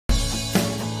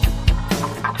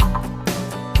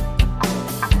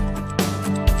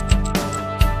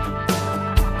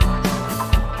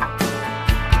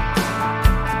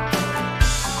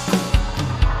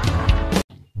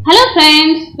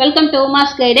Welcome to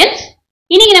Uma's guidance.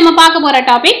 இன்னைக்கு நம்ம பார்க்க போற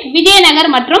டாபிக் விஜயநகர்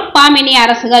மற்றும் பாமினி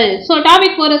அரசுகள். ஸோ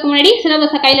டாபிக் போறதுக்கு முன்னாடி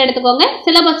சிலபஸை கையில் எடுத்துக்கோங்க.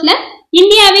 சிலபஸ்ல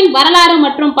இந்தியாவின் வரலாறு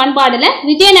மற்றும் பண்பாடுல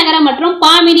விஜயநகர மற்றும்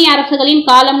பாமினி அரசுகளின்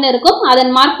காலம்னு இருக்கும். அதை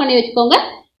மார்க் பண்ணி வச்சுக்கோங்க.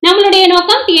 நம்மளுடைய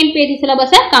நோக்கம் TNPSC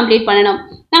சிலபஸை கம்ப்ளீட் பண்ணணும்.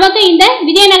 நமக்கு இந்த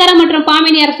விஜயநகர மற்றும்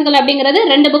பாமினி அரசுகள் அப்படிங்கிறது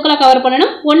 2 புக்ல கவர்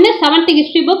பண்ணணும். ஒன்னு 7th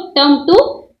history book term 2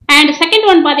 and second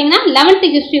one பாத்தீங்கன்னா 11th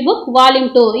ஹிஸ்டரி புக் வால்யூம்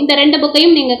 2. இந்த 2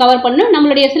 புக்கையும் நீங்க கவர் பண்ணணும்.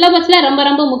 நம்மளுடைய சிலபஸ்ல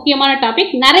ரொம்ப முக்கியமான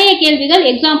டாபிக். நிறைய கேள்விகள்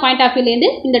எக்ஸாம் பாயிண்ட் ஆஃப் வியூல இருந்து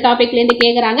இந்த டாபிக்ல இருந்து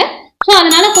கேக்குறாங்க. ஸோ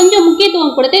அதனால கொஞ்சம்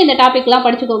முக்கியத்துவம் கொடுத்து இந்த டாபிக் எல்லாம்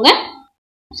படிச்சுக்கோங்க.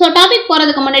 ஸோ டாபிக்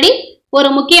போறதுக்கு முன்னாடி ஒரு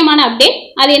முக்கியமான அப்டேட்.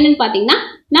 அது என்னன்னு பாத்தீங்கன்னா,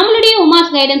 நம்மளுடைய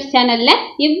உமாஸ் கைடன்ஸ் சேனல்ல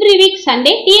every week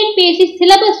Sunday TNPSC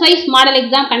syllabus wise model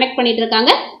exam conduct பண்ணிட்டு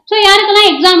இருக்காங்க. ஸோ யாருக்கெல்லாம்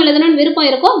எக்ஸாம் எழுதணும்னு விருப்பம்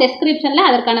இருக்கோ டெஸ்கிரிப்ஷன்ல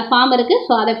அதற்கான ஃபார்ம் இருக்கு.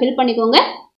 ஸோ அதை ஃபில் பண்ணிக்கோங்க.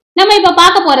 நம்ம இப்ப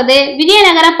பார்க்க போறது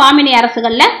விஜயநகர பாமினி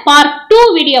அரசுகள்ல பார்ட் 2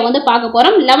 வீடியோ வந்து பார்க்க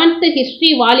போறோம். 11th ஹிஸ்டரி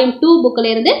வால்யூம் 2 புக்ல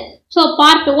இருந்து. ஸோ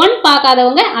பார்ட் 1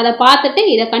 பார்க்காதவங்க அதை பார்த்துட்டு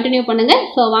இதை கண்டினியூ பண்ணுங்க.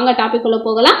 ஸோ வாங்க டாபிக் உள்ள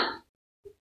போகலாம்.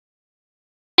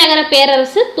 விஜயநகர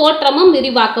பேரரசு தோற்றமும்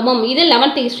விரிவாக்கமும், இது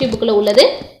 11th ஹிஸ்டரி புக்ல உள்ளது.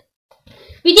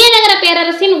 விஜயநகர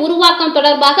பேரரசின் உருவாக்கம்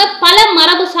தொடர்பாக பல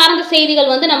மரபு சார்ந்த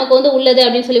செய்திகள் வந்து நமக்கு வந்து உள்ளது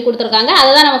அப்படின்னு சொல்லி கொடுத்திருக்காங்க.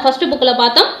 அதுதான் நம்ம ஃபர்ஸ்ட் புக்ல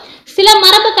பார்த்தோம். சில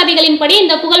மரபு கதைகளின்படி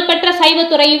இந்த புகழ்பெற்ற சைவ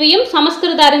துறைவியும்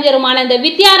சமஸ்கிருத அறிஞருமான இந்த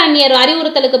வித்யாரண்யர்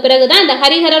அறிவுறுத்தலுக்கு பிறகுதான் இந்த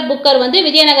ஹரிஹரர் புக்கர் வந்து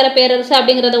விஜயநகர பேரரசு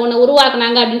அப்படிங்கறத ஒண்ணு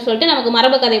உருவாக்குனாங்க அப்படின்னு சொல்லிட்டு நமக்கு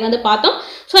மரபு கதை வந்து பார்த்தோம்.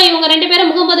 ஸோ இவங்க 2 பேரும்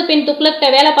முகமது பின் துக்ளக்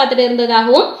வேலை பார்த்துட்டு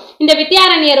இருந்ததாகவும், இந்த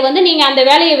வித்யாரண்யர் வந்து நீங்க அந்த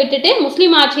வேலையை விட்டுட்டு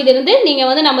முஸ்லீம் ஆட்சியிலிருந்து நீங்க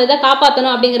வந்து நம்ம இதை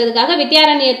காப்பாற்றணும் அப்படிங்கிறதுக்காக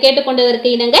வித்யாரண்யர்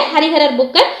கேட்டுக்கொண்டதற்கு இணங்க ஹரிஹரர்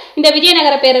புக்கர் இந்த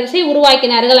விஜயநகர பேரரசை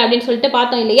உருவாக்கினார்கள் அப்படின்னு சொல்லிட்டு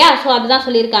பார்த்தோம் இல்லையா? ஸோ அதுதான்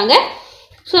சொல்லியிருக்காங்க.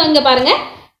 ஸோ இங்க பாருங்க,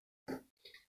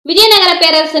 விஜயநகர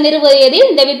பேரரசு நிறுவியதில்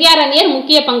இந்த வித்யாரண்யர்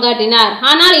முக்கிய பங்காற்றினார்.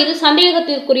 ஆனால் இது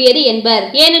சந்தேகத்திற்குரியது என்பர்.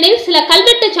 ஏனெனில் சில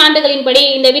கல்வெட்டு சான்றுகளின்படி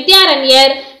இந்த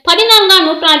வித்யாரண்யர் 14ஆம்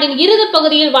நூற்றாண்டின் இறுதி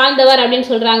பகுதியில் வாழ்ந்தவர் அப்படின்னு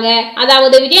சொல்றாங்க.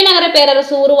 அதாவது விஜயநகர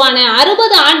பேரரசு உருவான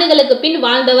 60 ஆண்டுகளுக்கு பின்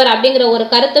வாழ்ந்தவர் அப்படிங்கிற ஒரு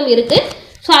கருத்தும் இருக்கு.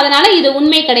 ஸோ அதனால இது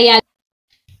உண்மை கிடையாது.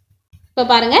 இப்ப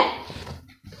பாருங்க,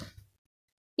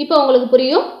 இப்ப உங்களுக்கு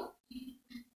புரியும்.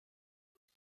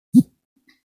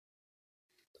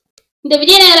 இந்த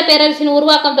விஜயநகர பேரரசின்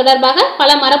உருவாக்கம் தொடர்பாக பல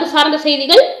மரபு சார்ந்த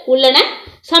செய்திகள் உள்ளன.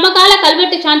 சமகால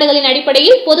கல்வெட்டு சான்றுகளின்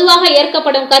அடிப்படையில் பொதுவாக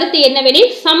ஏற்கப்படும் கருத்து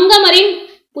என்னவெனில், சங்கமரின்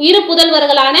இரு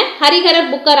புதல்வர்களான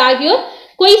ஹரிஹரர் புக்கர் ஆகியோர்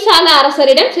கொய்சால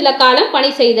அரசரிடம் சில காலம் பணி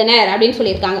செய்தனர் அப்படின்னு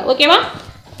சொல்லியிருக்காங்க. ஓகேவா?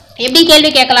 எப்படி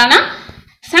கேள்வி கேட்கலாம்னா,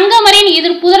 சங்கமரின்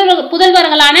எதிர்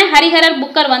புதல்வர்களான ஹரிஹரர்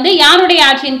புக்கர் வந்து யாருடைய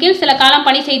ஆட்சியின் கீழ் சில காலம்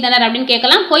பணி செய்தனர் அப்படின்னு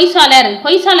கேட்கலாம்.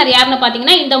 கொய்சாலர் யாருன்னு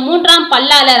பாத்தீங்கன்னா இந்த 3ஆம்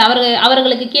பல்லாளர்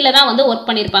அவர்களுக்கு கீழே தான் வந்து ஒர்க்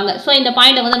பண்ணியிருப்பாங்க. ஸோ இந்த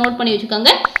பாயிண்ட் வந்து நோட் பண்ணி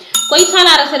வச்சுக்கோங்க. கொய்சால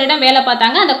அரசரிடம் வேலை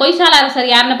பார்த்தாங்க. அந்த கொய்சால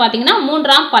அரசர் யாருன்னு பாத்தீங்கன்னா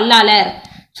 3ஆம் பல்லாளர்.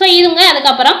 ஸோ இவங்க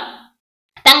அதுக்கப்புறம்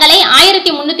தங்களை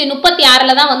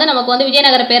 1336 தான் வந்து நமக்கு வந்து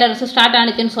விஜயநகர பேரரசு ஸ்டார்ட்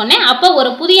ஆனுச்சுன்னு சொன்னேன். அப்போ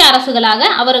ஒரு புதிய அரசுகளாக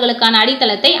அவர்களுக்கான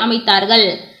அடித்தளத்தை அமைத்தார்கள்.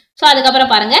 ஸோ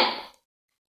அதுக்கப்புறம் பாருங்க,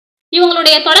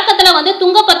 இவங்களுடைய தொடக்கத்துல வந்து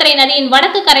துங்கபத்திரை நதியின்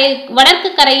வடக்கு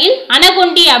கரையில்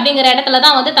அனகொண்டி அப்படிங்கிற இடத்துல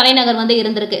தான் வந்து தலைநகர் வந்து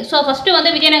இருந்திருக்கு. ஸோ ஃபர்ஸ்ட்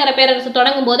வந்து விஜயநகர பேரரசு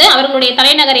தொடங்கும் போது அவர்களுடைய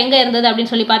தலைநகர் எங்க இருந்தது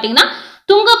அப்படின்னு சொல்லி பாத்தீங்கன்னா,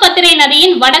 துங்கபத்திரை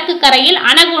நதியின் வடக்கு கரையில்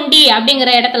அனகொண்டி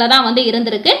அப்படிங்கிற இடத்துல தான் வந்து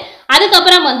இருந்திருக்கு.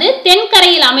 அதுக்கப்புறம் வந்து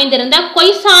தென்கரையில் அமைந்திருந்த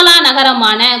கொய்சாலா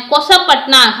நகரமான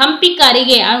கொசப்பட்னா ஹம்பிக்கு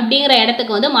அருகே அப்படிங்கிற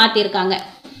இடத்துக்கு வந்து மாத்திருக்காங்க.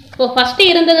 இப்போ ஃபர்ஸ்ட்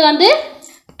இருந்தது வந்து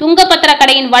துங்கபத்திரை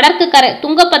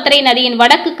நதியின்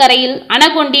வடக்கு கரையில்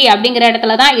அனகொண்டி அப்படிங்கிற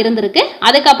இடத்துல தான் இருந்திருக்கு.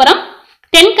 அதுக்கப்புறம்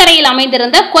தென்கரையில்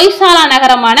அமைந்திருந்த கொய்சாலா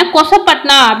நகரமான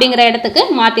கொசப்பட்னா அப்படிங்கிற இடத்துக்கு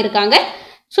மாத்திருக்காங்க.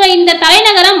 ஸோ இந்த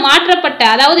தலைநகரம் மாற்றப்பட்ட,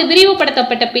 அதாவது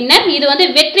விரிவுபடுத்தப்பட்ட பின்னர் இது வந்து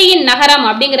வெற்றியின் நகரம்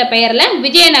அப்படிங்கிற பெயர்ல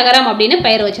விஜயநகரம் அப்படின்னு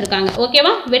பெயர் வச்சிருக்காங்க.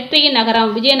 ஓகேவா? வெற்றியின்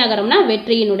நகரம், விஜயநகரம்னா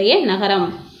வெற்றியினுடைய நகரம்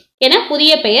என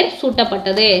புதிய பெயர்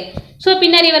சூட்டப்பட்டது. ஸோ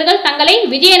பின்னர் இவர்கள் தங்களை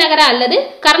விஜயநகர அல்லது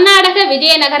கர்நாடக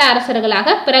விஜயநகர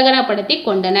அரசர்களாக பிரகடனப்படுத்தி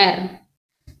கொண்டனர்.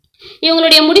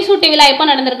 இவங்களுடைய முடிசூட்டு விழா எப்போ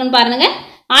நடந்திருக்குன்னு பாருங்க.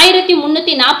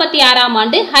 1346ஆம்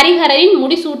ஆண்டு ஹரிஹரரின்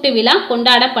முடிசூட்டு விழா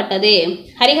கொண்டாடப்பட்டது.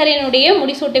 ஹரிஹரனுடைய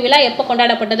முடிசூட்டு விழா எப்போ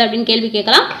கொண்டாடப்பட்டது அப்படின்னு கேள்வி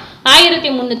கேட்கலாம்.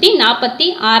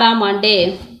 1346ஆம் ஆண்டு.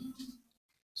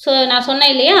 ஸோ நான்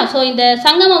சொன்னேன் இல்லையா? ஸோ இந்த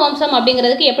சங்கம வம்சம்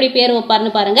அப்படிங்கிறதுக்கு எப்படி பேர்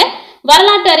வைப்பார்னு பாருங்க.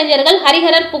 வரலாற்று அறிஞர்கள்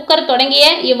ஹரிஹரர் புக்கர் தொடங்கிய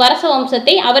இவ்வரச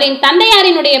வம்சத்தை அவரின்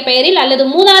தந்தையாரினுடைய பெயரில் அல்லது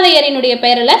மூதாதையரினுடைய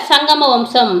பெயரில் சங்கம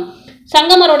வம்சம்,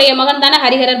 சங்கமருடைய மகன் தானே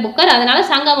ஹரிஹரர் புக்கர், அதனால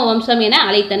சங்கம வம்சம் என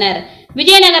அழைத்தனர்.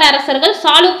 விஜயநகர அரசர்கள்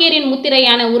சாளுக்கியரின்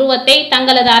முத்திரையான உருவத்தை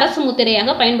தங்களது அரசு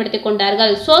முத்திரையாக பயன்படுத்தி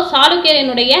கொண்டார்கள். ஸோ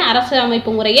சாளுக்கியரினுடைய அரசு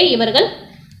அமைப்பு முறையை இவர்கள்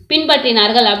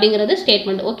பின்பற்றினார்கள் அப்படிங்கிறது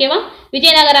ஸ்டேட்மெண்ட். ஓகேவா?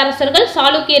 விஜயநகர அரசர்கள்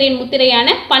சாளுக்கியரின் முத்திரையான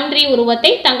பன்றி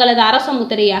உருவத்தை தங்களது அரச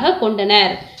முத்திரையாக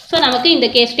கொண்டனர். ஸோ நமக்கு இந்த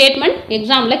ஸ்டேட்மெண்ட்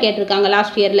எக்ஸாம்ல கேட்டிருக்காங்க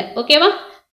லாஸ்ட் இயர்ல. ஓகேவா?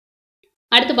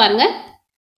 அடுத்து பாருங்க,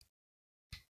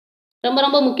 ரொம்ப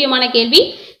ரொம்ப முக்கியமான கேள்வி.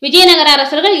 விஜயநகர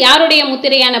அரசர்கள் யாருடைய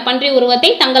முத்திரையான பன்றி உருவத்தை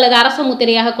தங்களது அரச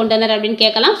முத்திரையாக கொண்டனர் அப்படின்னு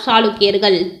கேட்கலாம்.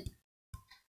 சாளுக்கியர்கள்.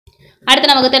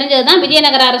 அடுத்து நமக்கு தெரிஞ்சதுதான்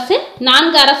விஜயநகர அரசு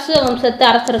 4 அரசு வம்சத்து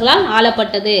அரசர்களால்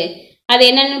ஆளப்பட்டது. அது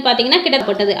என்னன்னு பாத்தீங்கன்னா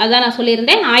கிட்டப்பட்டது. அதான் நான்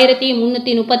சொல்லியிருந்தேன்.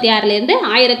 1336 இருந்து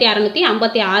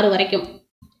 1656 வரைக்கும்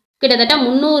கிட்டத்தட்ட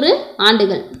 300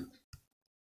 ஆண்டுகள்.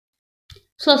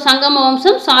 ஸோ சங்கம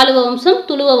வம்சம், சாளுவ வம்சம்,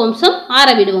 துளுவ வம்சம்,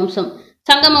 ஆரவீடு வம்சம்.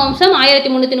 சங்கம வம்சம்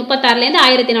 1336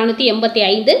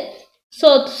 1485. ஸோ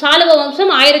சாளுவ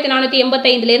வம்சம்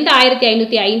 1485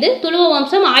 1505. துளுவ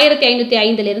வம்சம்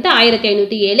 1505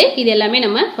 1507. இது எல்லாமே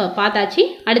நம்ம பார்த்தாச்சு.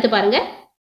 அடுத்து பாருங்க.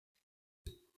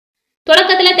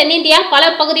 தொடக்கத்தில் தென்னிந்தியா பல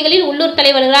பகுதிகளில் உள்ளூர்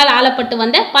தலைவர்களால் ஆளப்பட்டு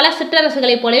வந்த பல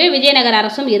சிற்றரசுகளைப் போலவே விஜயநகர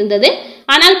அரசும் இருந்தது.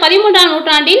 ஆனால் 13ஆம்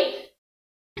நூற்றாண்டில்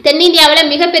தென்னிந்தியாவில்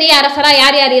மிகப்பெரிய அரசராக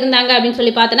யார் யார் இருந்தாங்க அப்படின்னு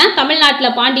சொல்லி பார்த்தோன்னா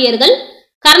தமிழ்நாட்டில் பாண்டியர்கள்,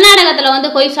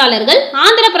 கர்நாடகத்தில் ஹொய்சாலர்கள்,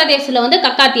 ஆந்திர பிரதேசத்தில்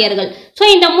கக்காத்தியர்கள். ஸோ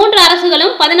இந்த 3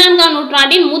 அரசுகளும் 14ஆம்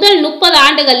நூற்றாண்டின் முதல் 30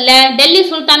 ஆண்டுகளில் டெல்லி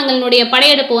சுல்தான்களினுடைய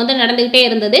படையெடுப்பு நடந்துகிட்டே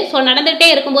இருந்தது. ஸோ நடந்துகிட்டே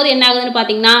இருக்கும்போது என்ன ஆகுதுன்னு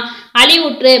பார்த்தீங்கன்னா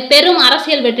அழிவுற்று பெரும்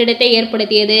அரசியல் வெற்றிடத்தை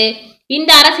ஏற்படுத்தியது.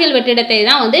 இந்த அரசியல் வெற்றிடத்தை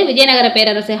தான் விஜயநகர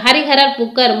பேரரசு ஹரிஹரர்,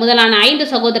 புக்கர் முதலான 5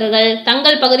 சகோதரர்கள்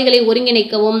தங்கள் பகுதிகளை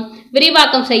ஒருங்கிணைக்கவும்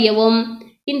விரிவாக்கம் செய்யவும்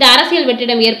இந்த அரசியல்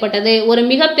வெற்றிடம் ஏற்பட்டது ஒரு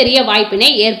மிகப்பெரிய வாய்ப்பினை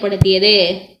ஏற்படுத்தியது.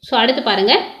 ஸோ அடுத்து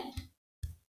பாருங்க.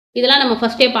 இதெல்லாம் நம்ம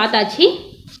ஃபர்ஸ்டே பார்த்தாச்சு.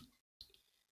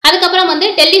 அதுக்கப்புறம்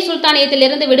டெல்லி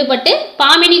சுல்தானியத்திலிருந்து விடுபட்டு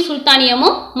பாமினி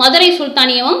சுல்தானியமும் மதுரை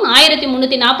சுல்தானியமும்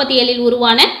 1347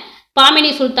 உருவான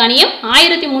பாமினி சுல்தானியம்,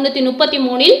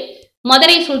 1333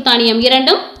 மதுரை சுல்தானியம்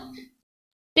இரண்டும்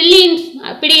தில்லியின்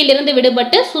பிடியிலிருந்து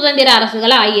விடுபட்டு சுதந்திர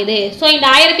அரசுகள் ஆகியது. ஸோ இந்த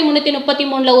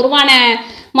 1333 உருவான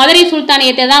மதுரை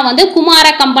சுல்தானியத்தை தான் குமார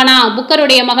கம்பனா,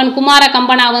 புக்கருடைய மகன் குமார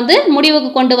கம்பனா முடிவுக்கு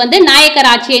கொண்டு நாயக்கர்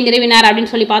ஆட்சியை நிறுவினார்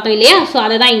அப்படின்னு சொல்லி பார்த்தோம் இல்லையா. ஸோ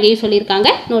அதை தான் இங்கேயும் சொல்லியிருக்காங்க.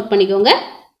 நோட் பண்ணிக்கோங்க.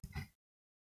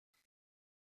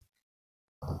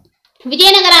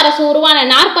 விஜயநகர அரசு உருவான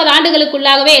 40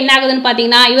 ஆண்டுகளுக்குள்ளாகவே என்ன ஆகுதுன்னு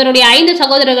பார்த்தீங்கன்னா இவருடைய 5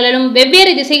 சகோதரர்களும்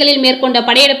வெவ்வேறு திசைகளில் மேற்கொண்ட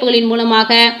படையெடுப்புகளின்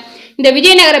மூலமாக இந்த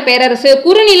விஜயநகர பேரரசு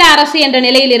குறுநில அரசு என்ற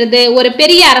நிலையிலிருந்து ஒரு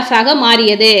பெரிய அரசாக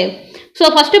மாறியது. ஸோ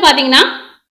ஃபர்ஸ்ட் பார்த்தீங்கன்னா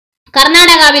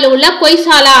கர்நாடகாவில் உள்ள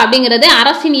கொய்சாலா அப்படிங்கிறது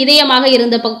அரசின் இதயமாக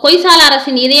இருந்த கொய்சாலா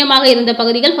அரசின் இதயமாக இருந்த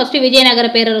பகுதிகள் ஃபர்ஸ்ட் விஜயநகர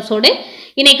பேரரசோடு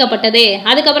இணைக்கப்பட்டது.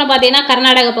 அதுக்கப்புறம் பார்த்தீங்கன்னா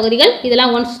கர்நாடக பகுதிகள்,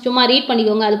 இதெல்லாம் ஒன்ஸ் சும்மா ரீட்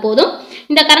பண்ணிக்கோங்க, அது போதும்.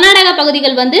 இந்த கர்நாடக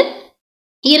பகுதிகள்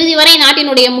இறுதி வரை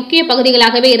நாட்டினுடைய முக்கிய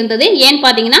பகுதிகளாகவே இருந்தது. ஏன்னு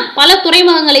பார்த்தீங்கன்னா பல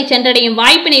துறைமுகங்களை சென்றடையும்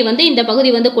வாய்ப்பினை இந்த பகுதி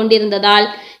கொண்டிருந்ததால்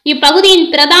இப்பகுதியின்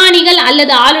பிரதானிகள்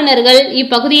அல்லது ஆளுநர்கள்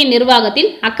இப்பகுதியின் நிர்வாகத்தில்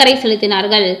அக்கறை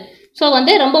செலுத்தினார்கள். ஸோ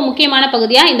ரொம்ப முக்கியமான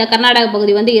பகுதியா இந்த கர்நாடக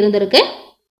பகுதி இருந்திருக்கு.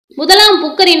 முதலாம்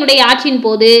புக்கரினுடைய ஆட்சியின்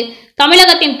போது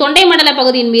தமிழகத்தின் தொண்டை மண்டல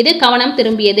பகுதியின் மீது கவனம்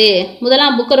திரும்பியது.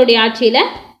 முதலாம் புக்கருடைய ஆட்சியில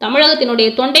தமிழகத்தினுடைய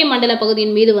தொண்டை மண்டல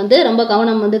பகுதியின் மீது ரொம்ப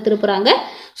கவனம் திருப்புறாங்க.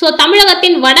 ஸோ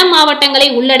தமிழகத்தின் வட மாவட்டங்களை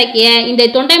உள்ளடக்கிய இந்த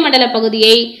தொண்டை மண்டல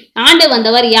பகுதியை ஆண்டு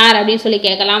வந்தவர் யார் அப்படின்னு சொல்லி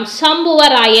கேட்கலாம்.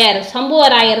 சம்புவராயர்.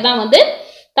 சம்புவராயர் தான்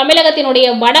தமிழகத்தினுடைய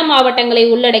வட மாவட்டங்களை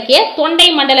உள்ளடக்கிய தொண்டை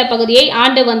மண்டல பகுதியை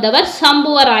ஆண்டு வந்தவர்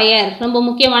சம்புவராயர். ரொம்ப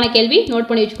முக்கியமான கேள்வி, நோட்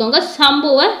பண்ணி வச்சுக்கோங்க.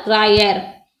 சம்புவராயர்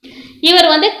இவர்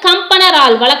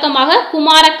கம்பனரால் வழக்கமாக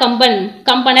குமார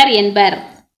கம்பனர் என்பர்.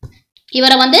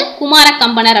 இவரை குமார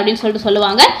கம்பனர் அப்படின்னு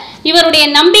சொல்லுவாங்க. இவருடைய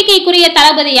நம்பிக்கைக்குரிய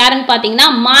தளபதி யாருன்னு பார்த்தீங்கன்னா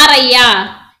மாரையா.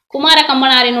 குமார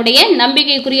கம்பனாரினுடைய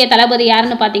நம்பிக்கைக்குரிய தளபதி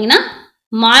யாருன்னு பார்த்தீங்கன்னா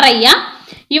மாரையா.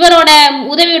 இவரோட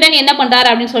உதவியுடன் என்ன பண்றாரு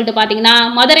அப்படின்னு சொல்லிட்டு பாத்தீங்கன்னா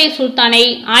மதுரை சுல்தானை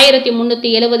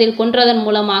 1370 கொன்றதன்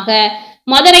மூலமாக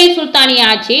மதுரை சுல்தானிய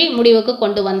ஆட்சி முடிவுக்கு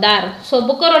கொண்டு வந்தார். ஸோ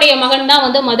புக்கருடைய மகன்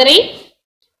தான் மதுரை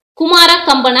குமார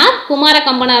கம்பனார். குமார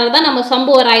கம்பனார் தான் நம்ம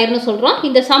சம்புவராயர்னு சொல்றோம்.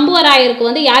 இந்த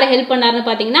சம்புவராயருக்கு யார் ஹெல்ப் பண்ணாருன்னு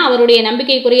பாத்தீங்கன்னா அவருடைய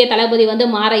நம்பிக்கைக்குரிய தளபதி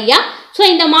மாரையா. ஸோ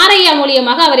இந்த மாரையா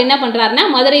மூலியமாக அவர் என்ன பண்றாருன்னா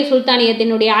மதுரை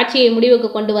சுல்தானியத்தினுடைய ஆட்சியை முடிவுக்கு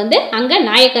கொண்டு அங்க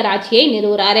நாயக்கர் ஆட்சியை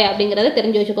நிறுவுறாரு அப்படிங்கறத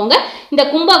தெரிஞ்சு வச்சுக்கோங்க. இந்த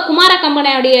குமார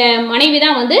கம்பனுடைய மனைவி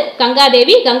தான்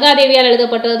கங்காதேவி. கங்காதேவியால்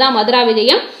எழுதப்பட்டதுதான் மதுரா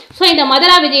விஜயம். ஸோ இந்த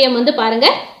மதுரா விஜயம் பாருங்க.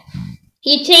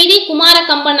 இச்செய்தி குமார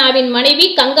கம்பனாவின் மனைவி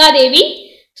கங்காதேவி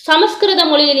சமஸ்கிருத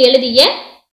மொழியில் எழுதிய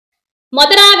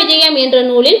மதுரா விஜயம் என்ற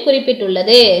நூலில்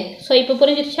குறிப்பிட்டுள்ளது. ஸோ இப்போ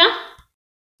புரிஞ்சிருச்சா?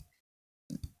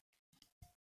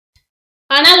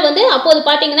 ஆனால் அப்போது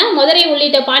பார்த்தீங்கன்னா மதுரை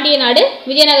உள்ளிட்ட பாண்டிய நாடு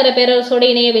விஜயநகர பேரரசோடு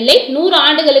இணையவில்லை. 100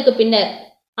 ஆண்டுகளுக்கு பின்னர்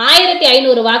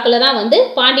 1500 வாக்குல தான்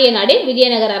பாண்டிய நாடு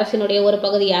விஜயநகர அரசினுடைய ஒரு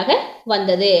பகுதியாக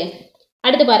வந்தது.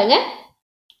 அடுத்து பாருங்க.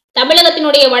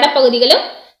 தமிழகத்தினுடைய வடபகுதிகளும்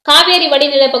காவேரி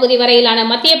வடிநில பகுதி வரையிலான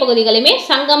மத்திய பகுதிகளுமே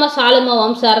சங்கம சாளும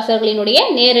வம்ச அரசர்களினுடைய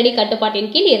நேரடி கட்டுப்பாட்டின்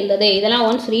கீழ் இருந்தது. இதெல்லாம்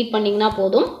ஒன்ஸ் ரீட் பண்ணீங்கன்னா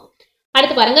போதும்.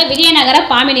 அடுத்து பாருங்க. விஜயநகர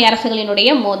பாமினி அரசுகளினுடைய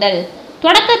மோதல்.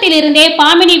 தொடக்கத்தில் இருந்தே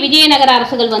பாமினி விஜயநகர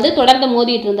அரசுகள் தொடர்ந்து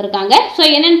மோதிட்டு இருந்திருக்காங்க. ஸோ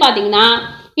என்னன்னு பார்த்தீங்கன்னா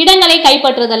இடங்களை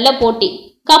கைப்பற்றுதல்ல போட்டி.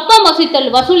 கப்பம்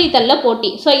வசூலித்தல்ல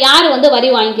போட்டி. ஸோ யார் வந்து வரி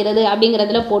வாங்கிக்கிறது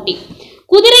அப்படிங்கிறதுல போட்டி.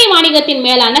 குதிரை வாணிகத்தின்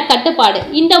மேலான கட்டுப்பாடு.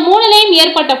 இந்த மூணுலையும்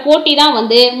ஏற்பட்ட போட்டி தான்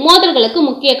வந்து மோதல்களுக்கு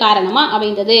முக்கிய காரணமா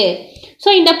அமைந்தது. ஸோ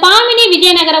இந்த பாமினி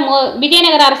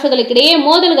விஜயநகர அரசுகளுக்கிடையே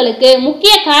மோதல்களுக்கு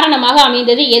முக்கிய காரணமாக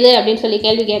அமைந்தது எது அப்படின்னு சொல்லி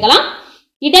கேள்வி கேட்கலாம்.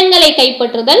 இடங்களை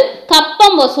கைப்பற்றுதல்,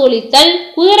 கப்பம் வசூலித்தல்,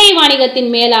 குதிரை வாணிகத்தின்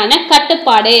மேலான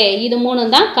கட்டுப்பாடு, இது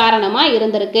மூணும் தான் காரணமா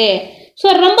இருந்திருக்கு. ஸோ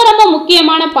ரொம்ப ரொம்ப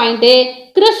முக்கியமான பாயிண்ட்,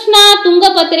 கிருஷ்ணா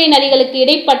துங்கபத்திரை நதிகளுக்கு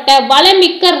இடைப்பட்ட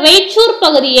வளமிக்க ரெய்ச்சூர்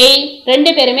பகுதியை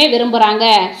ரெண்டு பேருமே விரும்புறாங்க.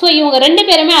 ஸோ இவங்க ரெண்டு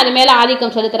பேருமே அது மேல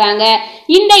ஆதிக்கம் செலுத்துறாங்க.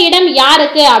 இந்த இடம்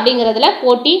யாருக்கு அப்படிங்கிறதுல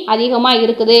போட்டி அதிகமா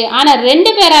இருக்குது. ஆனா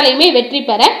ரெண்டு பேராலையுமே வெற்றி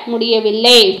பெற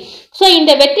முடியவில்லை. ஸோ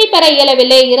இந்த வெற்றி பெற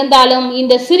இயலவில்லை. இருந்தாலும்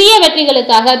இந்த சிறிய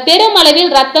வெற்றிகளுக்காக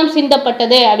பெருமளவில் ரத்தம்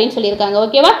சிந்தப்பட்டது அப்படின்னு சொல்லியிருக்காங்க.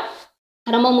 ஓகேவா?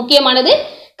 ரொம்ப முக்கியமானது,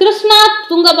 கிருஷ்ணா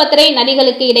துங்கபத்திரை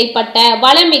நதிகளுக்கு இடைப்பட்ட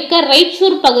வளமிக்க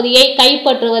ரெய்ச்சூர் பகுதியை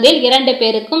கைப்பற்றுவதில் இரண்டு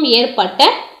பேருக்கும் ஏற்பட்ட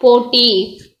போட்டி.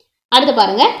 அடுத்து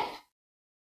பாருங்க,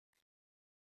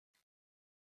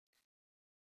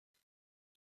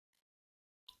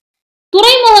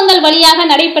 துறைமுகங்கள் வழியாக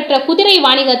நடைபெற்ற குதிரை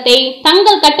வாணிகத்தை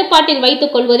தங்கள் கட்டுப்பாட்டில்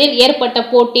வைத்துக் கொள்வதில் ஏற்பட்ட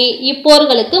போட்டி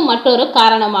இப்போர்களுக்கு மற்றொரு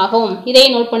காரணமாகும். இதை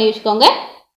நோட் பண்ணி வச்சுக்கோங்க.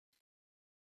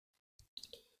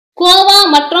 கோவா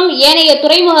மற்றும் ஏனைய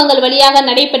துறைமுகங்கள் வழியாக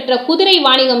நடைபெற்ற குதிரை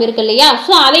வாணிகம் இருக்கு இல்லையா,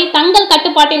 ஸோ அதை தங்கள்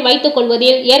கட்டுப்பாட்டில் வைத்துக்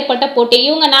கொள்வதில் ஏற்பட்ட போட்டி.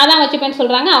 இவங்க நான் தான் வச்சுப்பேன்னு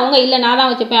சொல்றாங்க, அவங்க இல்லை நான்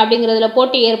தான் வச்சுப்பேன் அப்படிங்கிறதுல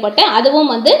போட்டி ஏற்பட்டு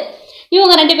அதுவும் வந்து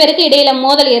இவங்க ரெண்டு பேருக்கு இடையில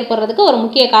மோதல் ஏற்படுறதுக்கு ஒரு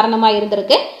முக்கிய காரணமாக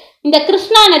இருந்திருக்கு. இந்த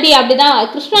கிருஷ்ணா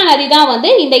நதி தான் வந்து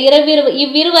இந்த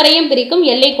இவ்விருவரையும் பிரிக்கும்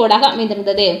எல்லை கோடாக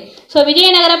அமைந்திருந்தது. ஸோ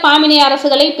விஜயநகர பாமினி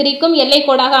அரசுகளை பிரிக்கும் எல்லை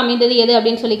கோடாக அமைந்தது எது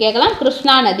அப்படின்னு சொல்லி கேட்கலாம்,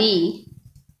 கிருஷ்ணா நதி.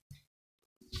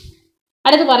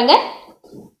 அடுத்து பாருங்க,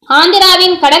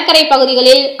 ஆந்திராவின் கடற்கரை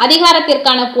பகுதிகளில்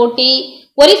அதிகாரத்திற்கான போட்டி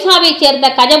ஒரிசாவை சேர்ந்த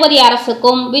கஜபதி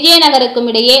அரசுக்கும் விஜயநகருக்கும்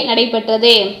இடையே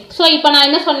நடைபெற்றது. ஸோ இப்போ நான்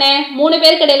என்ன சொன்னேன், மூணு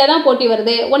பேருக்கு இடையில தான் போட்டி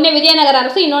வருது. ஒன்று விஜயநகர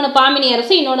அரசு, இன்னொன்று பாமினி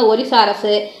அரசு, இன்னொன்று ஒரிசா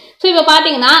அரசு. ஸோ இப்போ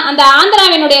பார்த்தீங்கன்னா அந்த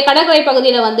ஆந்திராவினுடைய கடற்கரை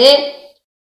பகுதியில் வந்து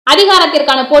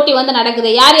அதிகாரத்திற்கான போட்டி வந்து நடக்குது.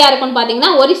 யார் யாருக்குன்னு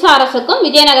பார்த்தீங்கன்னா ஒரிசா அரசுக்கும்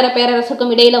விஜயநகர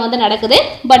பேரரசுக்கும் இடையில வந்து நடக்குது.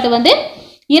 பட் வந்து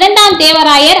இரண்டாம்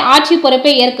தேவராயர் ஆட்சி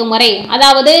பொறுப்பை ஏற்கும் வரை,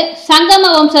 அதாவது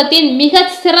சங்கம வம்சத்தின் மிக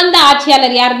சிறந்த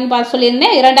ஆட்சியாளர் யாருன்னு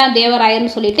சொல்லியிருந்தேன், இரண்டாம்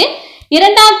தேவராயர்னு சொல்லிட்டு,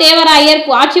 இரண்டாம் தேவராயர்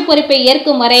ஆட்சி பொறுப்பை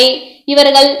ஏற்கும் வரை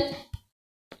இவர்கள்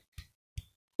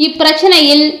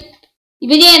இப்பிரச்சனையில்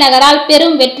விஜயநகரால்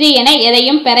பெரும் வெற்றி என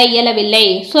எதையும் பெற இயலவில்லை.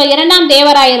 ஸோ இரண்டாம்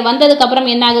தேவராயர் வந்ததுக்கு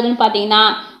அப்புறம் என்ன ஆகுதுன்னு பார்த்தீங்கன்னா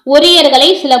ஒரியர்களை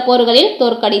சில போர்களில்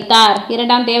தோற்கடித்தார்.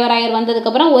 இரண்டாம் தேவராயர் வந்ததுக்கு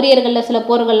அப்புறம் ஒரியர்களில் சில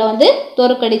போர்களில் வந்து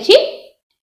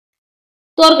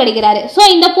தோற்கடிக்கிறாரு. ஸோ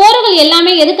இந்த போர்கள்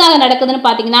எல்லாமே எதுக்காக நடக்குதுன்னு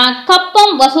பார்த்தீங்கன்னா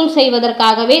கப்பம் வசூல்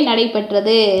செய்வதற்காகவே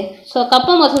நடைபெற்றது. ஸோ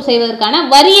கப்பம் வசூல் செய்வதற்கான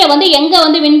வரியை வந்து எங்கே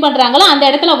வந்து வின் பண்ணுறாங்களோ அந்த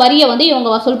இடத்துல வரியை வந்து இவங்க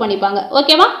வசூல் பண்ணிப்பாங்க.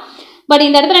 ஓகேவா? பட்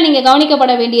இந்த இடத்துல நீங்கள்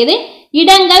கவனிக்கப்பட வேண்டியது,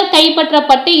 இடங்கள்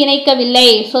கைப்பற்றப்பட்டு இணைக்கவில்லை.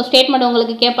 ஸோ ஸ்டேட்மெண்ட்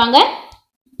உங்களுக்கு கேட்பாங்க.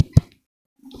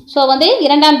 ஸோ வந்து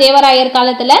இரண்டாம் தேவராயர்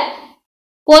காலத்தில்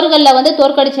போர்களில் வந்து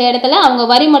தோற்கடிச்ச இடத்துல அவங்க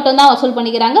வரி மட்டும்தான் வசூல்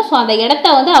பண்ணிக்கிறாங்க. ஸோ அந்த இடத்த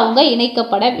வந்து அவங்க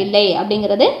இணைக்கப்படவில்லை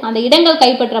அப்படிங்கிறது, அந்த இடங்கள்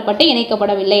கைப்பற்றப்பட்டு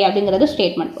இணைக்கப்படவில்லை அப்படிங்கிறது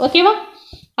ஸ்டேட்மெண்ட். ஓகேவா?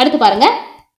 அடுத்து பாருங்க,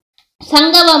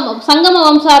 சங்கம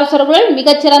வம்ச அரசர்களுள்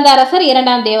மிகச்சிறந்த அரசர்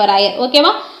இரண்டாம் தேவராயர்.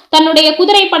 ஓகேவா? தன்னுடைய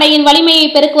குதிரைப்படையின் வலிமையை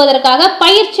பெருக்குவதற்காக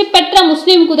பயிற்சி பெற்ற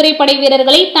முஸ்லிம் குதிரைப்படை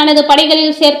வீரர்களை தனது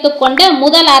படைகளில் சேர்த்து கொண்ட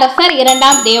முதல் அரசர்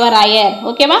இரண்டாம் தேவராயர்.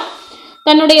 ஓகேவா?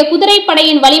 தன்னுடைய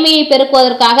குதிரைப்படையின் வலிமையை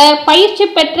பெருக்குவதற்காக பயிற்சி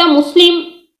பெற்ற முஸ்லிம்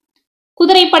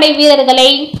குதிரைப்படை வீரர்களை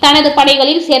தனது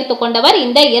படைகளில் சேர்த்து கொண்டவர்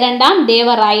இந்த இரண்டாம்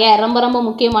தேவராயர். ரொம்ப ரொம்ப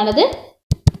முக்கியமானது.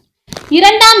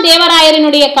 இரண்டாம்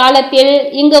தேவராயரினுடைய காலத்தில்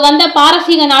இங்கு வந்த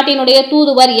பாரசீக நாட்டினுடைய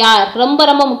தூதுவர் யார்? ரொம்ப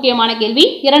ரொம்ப முக்கியமான கேள்வி.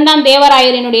 இரண்டாம்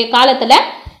தேவராயரினுடைய காலத்துல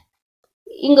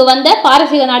இங்கு வந்த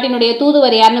பாரசீக நாட்டினுடைய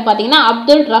தூதுவர் யாருன்னு பார்த்தீங்கன்னா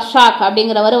அப்துல் ரஷாக்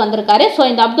அப்படிங்கிறவர் வந்திருக்காரு. ஸோ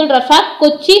இந்த அப்துல் ரஷாக்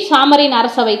கொச்சி சாமரின்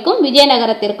அரசவைக்கும்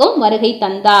விஜயநகரத்திற்கும் வருகை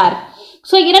தந்தார்.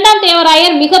 ஸோ இரண்டாம்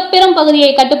தேவராயர் மிக பெரும்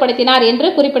பகுதியை கட்டுப்படுத்தினார் என்று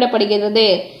குறிப்பிடப்படுகிறது.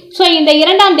 ஸோ இந்த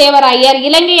இரண்டாம் தேவராயர்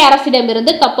இலங்கை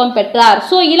அரசிடமிருந்து கப்பம் பெற்றார்.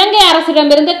 ஸோ இலங்கை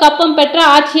அரசிடமிருந்து கப்பம் பெற்ற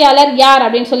ஆட்சியாளர் யார்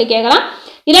அப்படின்னு சொல்லி கேட்கலாம்.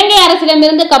 இலங்கை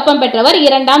அரசிடமிருந்து கப்பம் பெற்றவர்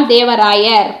இரண்டாம்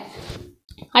தேவராயர்.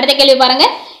 அடுத்த கேள்வி பாருங்க,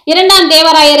 இரண்டாம்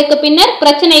தேவராயருக்கு பின்னர்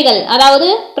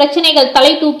பிரச்சனைகள்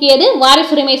தலை தூக்கியது.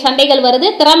 வாரிசுரிமை சண்டைகள் வருது.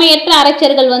 திறமையற்ற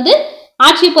அரசர்கள் வந்து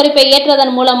ஆட்சி பொறுப்பை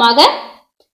ஏற்றதன் மூலமாக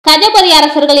கஜபதி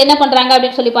அரசர்கள் என்ன பண்றாங்க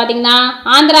அப்படின்னு சொல்லி பாத்தீங்கன்னா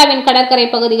ஆந்திராவின் கடற்கரை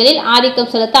பகுதிகளில்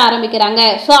ஆதிக்கம் செலுத்த ஆரம்பிக்கிறாங்க.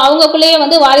 ஸோ அவங்களுக்குள்ளேயே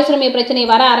வந்து வாரிசுரிமை பிரச்சனை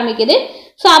வர ஆரம்பிக்குது.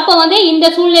 ஸோ அப்போ வந்து இந்த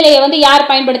சூழ்நிலையை வந்து யார்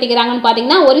பயன்படுத்திக்கிறாங்கன்னு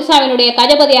பார்த்தீங்கன்னா ஒரிசாவினுடைய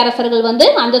கஜபதி அரசர்கள் வந்து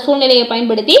அந்த சூழ்நிலையை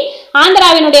பயன்படுத்தி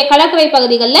ஆந்திராவினுடைய கடற்கரை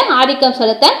பகுதிகளில் ஆதிக்கம்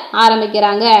செலுத்த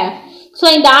ஆரம்பிக்கிறாங்க. ஸோ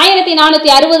இந்த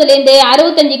 1460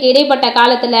 65 இடைப்பட்ட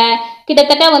காலத்தில்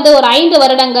கிட்டத்தட்ட வந்து ஒரு 5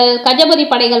 வருடங்கள் கஜபதி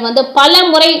படைகள் வந்து பல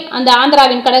முறை அந்த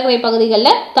ஆந்திராவின் கடற்கரை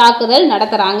பகுதிகளில் தாக்குதல்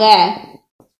நடத்துறாங்க.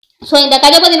 ஸோ இந்த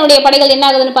கஜபதியினுடைய படைகள் என்ன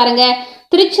ஆகுதுன்னு பாருங்க.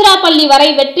 திருச்சிராப்பள்ளி வரை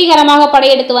வெற்றிகரமாக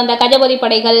படையெடுத்து வந்த கஜபதி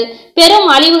படைகள் பெரும்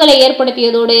அழிவுகளை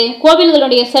ஏற்படுத்தியதோடு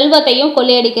கோவில்களுடைய செல்வத்தையும்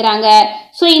கொள்ளையடிக்கிறாங்க.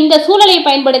 ஸோ இந்த சூழலை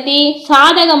பயன்படுத்தி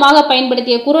சாதகமாக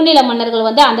பயன்படுத்திய குறுநில மன்னர்கள்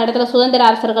வந்து அந்த இடத்துல சுதந்திர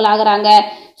அரசர்கள் ஆகிறாங்க.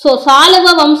 ஸோ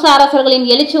சாளுவ வம்ச அரசர்களின்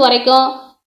எழுச்சி வரைக்கும்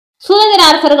சுதந்திர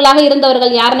அரசர்களாக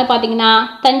இருந்தவர்கள் யாருன்னு பார்த்தீங்கன்னா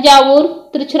தஞ்சாவூர்,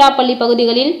 திருச்சிராப்பள்ளி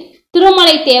பகுதிகளில்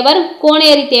திருமலை தேவர்,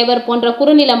 கோனேரி தேவர் போன்ற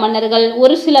குறுநில மன்னர்கள்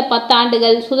ஒரு சில 10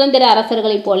 ஆண்டுகள் சுதந்திர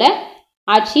அரசர்களைப் போல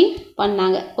ஆட்சி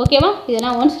பண்ணாங்க. ஓகேவா?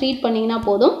 இதெல்லாம் ஒன்ஸ் ரீட் பண்ணீங்கன்னா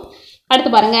போதும். அடுத்து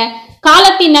பாருங்க.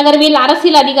 காலத்தின் நகர்வில்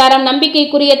அரசியல் அதிகாரம்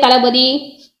நம்பிக்கைக்குரிய தளபதி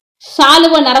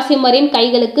சாளுவ நரசிம்மரின்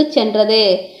கைகளுக்கு சென்றது.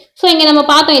 ஸோ இங்க நம்ம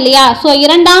பார்த்தோம் இல்லையா? ஸோ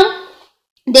 2ஆம்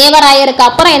தேவராயருக்கு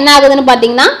அப்புறம் என்ன ஆகுதுன்னு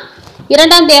பார்த்தீங்கன்னா,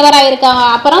 2ஆம் தேவராயருக்கு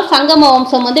அப்புறம் சங்கம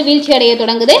வம்சம் வந்து வீழ்ச்சி அடைய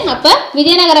தொடங்குது. அப்ப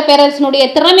விஜயநகர பேரரசினுடைய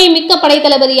திறமை மிக்க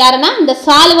படைத்தளபதி யாருன்னா இந்த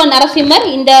சாளுவ நரசிம்மர்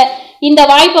இந்த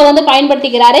வாய்ப்பை வந்து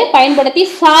பயன்படுத்தி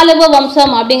சாளுவ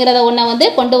வம்சம் அப்படிங்கிறத ஒன்றை வந்து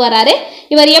கொண்டு வராரு.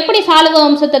 இவர் எப்படி சாளுவ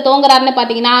வம்சத்தை துவங்குறாருன்னு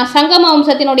பார்த்தீங்கன்னா, சங்கம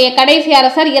வம்சத்தினுடைய கடைசி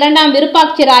அரசர் 2ஆம்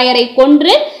விருப்பாட்சி ராயரை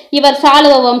கொன்று இவர்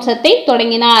சாளுவ வம்சத்தை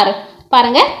தொடங்கினார்.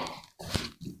 பாருங்க,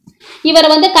 இவர்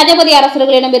வந்து கஜபதி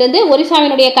அரசர்களிடமிருந்து,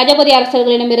 ஒரிசாவினுடைய கஜபதி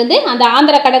அரசர்களிடமிருந்து அந்த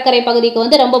ஆந்திர கடற்கரை பகுதிக்கு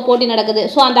வந்து ரொம்ப போட்டி நடக்குது.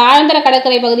 ஸோ அந்த ஆந்திர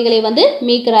கடற்கரை பகுதிகளை வந்து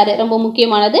மீட்கிறாரு, ரொம்ப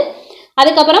முக்கியமானது.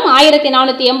 அதுக்கப்புறம்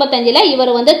 1485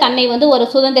 இவர் வந்து தன்னை வந்து ஒரு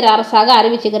சுதந்திர அரசாக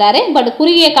அறிவிச்சுக்கிறாரு. பட்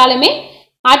குறுகிய காலமே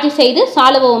ஆட்சி செய்து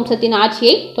சாளுவ வம்சத்தின்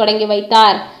ஆட்சியை தொடங்கி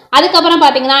வைத்தார். அதுக்கப்புறம்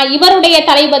பார்த்தீங்கன்னா இவருடைய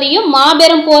தளபதியும்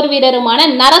மாபெரும் போர் வீரருமான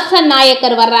நரச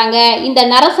நாயக்கர் வர்றாங்க. இந்த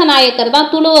நரச நாயக்கர் தான்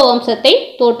துளுவ வம்சத்தை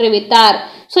தோற்றுவித்தார்.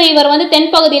 ஸோ இவர் வந்து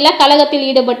தென்பகுதியில் கலகத்தில்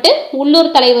ஈடுபட்டு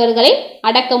உள்ளூர் தலைவர்களை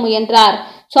அடக்க முயன்றார்.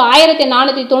 ஸோ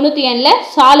 1497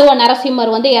 சாளுவ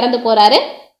நரசிம்மர் வந்து இறந்து போறாரு.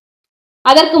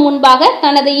 அதற்கு முன்பாக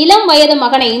தனது இளம் வயது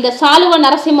மகனை, இந்த சாளுவ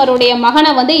நரசிம்மருடைய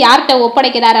மகனை வந்து யார்கிட்ட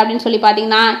ஒப்படைக்கிறார் அப்படின்னு சொல்லி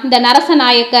பார்த்தீங்கன்னா, இந்த நரச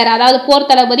நாயக்கர், அதாவது போர்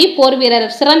தளபதி, போர் வீரர்,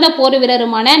 சிறந்த போர்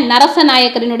வீரருமான நரச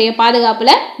நாயக்கரினுடைய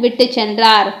பாதுகாப்புல விட்டு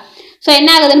சென்றார். ஸோ என்ன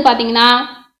ஆகுதுன்னு பார்த்தீங்கன்னா,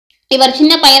 இவர்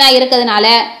சின்ன பையனா இருக்கிறதுனால,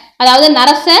 அதாவது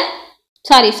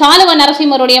சாளுவ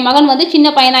நரசிம்மருடைய மகன் வந்து சின்ன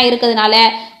பையனா இருக்கிறதுனால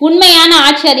உண்மையான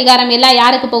ஆட்சி அதிகாரம் எல்லாம்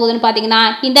யாருக்கு போகுதுன்னு பார்த்தீங்கன்னா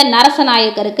இந்த நரச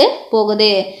நாயக்கருக்கு போகுது.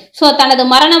 ஸோ தனது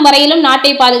மரணம் வரையிலும்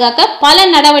நாட்டை பாதுகாக்க பல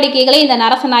நடவடிக்கைகளை இந்த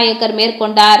நரச நாயக்கர்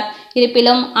மேற்கொண்டார்.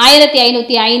 இருப்பினும்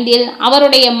 1505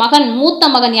 அவருடைய மூத்த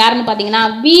மகன் யாருன்னு பார்த்தீங்கன்னா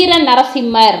வீர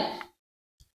நரசிம்மர்.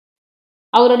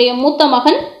 அவருடைய மூத்த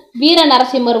மகன் வீர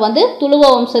நரசிம்மர் வந்து துளுவ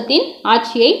வம்சத்தின்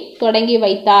ஆட்சியை தொடங்கி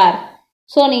வைத்தார்.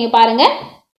 ஸோ நீங்க பாருங்க,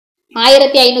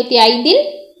 1505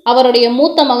 அவருடைய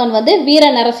மூத்த மகன் வந்து வீர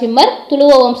நரசிம்மர்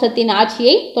துளுவ வம்சத்தின்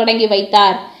ஆட்சியை தொடங்கி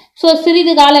வைத்தார். ஸோ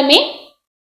சிறிது காலமே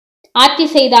ஆட்சி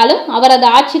செய்தாலும் அவரது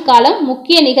ஆட்சி காலம்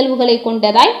முக்கிய நிகழ்வுகளை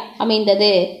கொண்டதாய்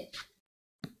அமைந்தது.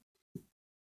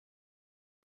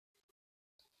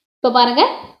 இப்ப பாருங்க,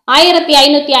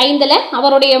 1505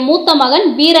 அவருடைய மூத்த மகன்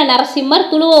வீர நரசிம்மர்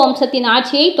துளுவ வம்சத்தின்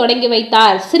ஆட்சியை தொடங்கி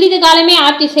வைத்தார். சிறிது காலமே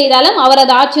ஆட்சி செய்தாலும்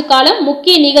அவரது ஆட்சி காலம்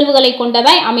முக்கிய நிகழ்வுகளை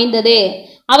கொண்டதாய் அமைந்தது.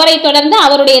 அவரை தொடர்ந்து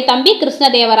அவருடைய தம்பி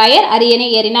கிருஷ்ணதேவராயர் அரியணை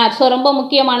ஏறினார். ஸோ ரொம்ப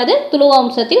முக்கியமானது துளுவ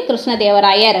வம்சத்தில்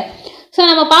கிருஷ்ணதேவராயர். ஸோ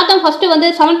நம்ம பார்த்தோம், ஃபர்ஸ்ட் வந்து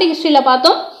 7th ஹிஸ்டரியில்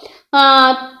பார்த்தோம்.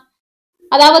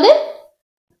 அதாவது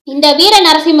இந்த வீர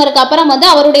நரசிம்மருக்கு அப்புறம் வந்து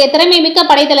அவருடைய திறமை மிக்க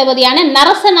படைத்தளபதியான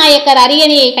நரச நாயக்கர்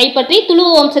அரியணையை கைப்பற்றி துளுவ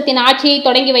வம்சத்தின் ஆட்சியை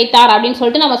தொடங்கி வைத்தார் அப்படின்னு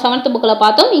சொல்லிட்டு நம்ம 7th புக்கில்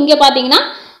பார்த்தோம். இங்கே பார்த்தீங்கன்னா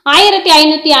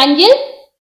 1505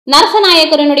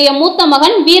 நரசநாயக்கரனுடைய மூத்த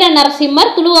மகன் வீர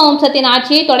நரசிம்மர் துளுவ வம்சத்தின்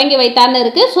ஆட்சியை தொடங்கி வைத்தார்னு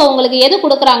இருக்கு. ஸோ உங்களுக்கு எது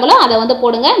கொடுக்குறாங்களோ அதை வந்து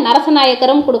போடுங்க.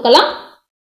 நரசநாயக்கரும் கொடுக்கலாம்,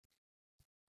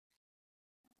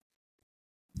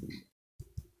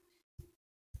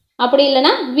 அப்படி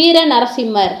இல்லைன்னா வீர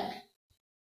நரசிம்மர்.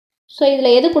 ஸோ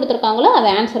இதில் எது கொடுத்துருக்காங்களோ அதை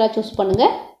ஆன்சராக சூஸ் பண்ணுங்க.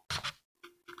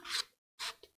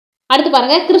 அடுத்து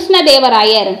பாருங்க,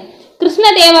 கிருஷ்ணதேவராயர்.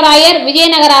 கிருஷ்ணதேவராயர்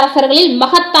விஜயநகர அரசர்களில்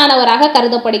மகத்தானவராக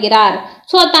கருதப்படுகிறார்.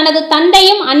 ஸோ தனது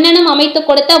தந்தையும் அண்ணனும் அமைத்து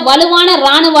கொடுத்த வலுவான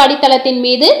இராணுவ அடித்தளத்தின்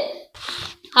மீது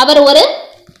அவர் ஒரு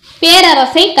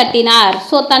பேரரசை கட்டினார்.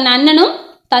 ஸோ தன் அண்ணனும்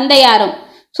தந்தையாரும்,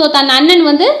 ஸோ தன் அண்ணன்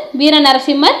வந்து வீர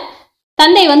நரசிம்மர்,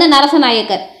 தந்தை வந்து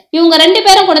நரசநாயக்கர், இவங்க 2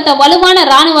 பேரும் கொடுத்த வலுவான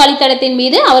இராணுவ அடித்தளத்தின்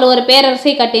மீது அவர் ஒரு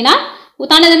பேரரசை கட்டினார்.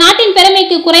 தனது நாட்டின்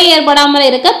பெருமைக்கு குறை ஏற்படாமல்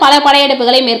இருக்க பல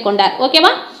படையெடுப்புகளை மேற்கொண்டார்.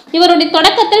 ஓகேவா? இவருடைய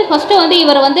தொடக்கத்தில் ஃபர்ஸ்ட் வந்து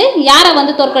இவர் வந்து யாரை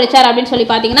வந்து தோற்கடிச்சார் அப்படின்னு சொல்லி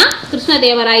பார்த்தீங்கன்னா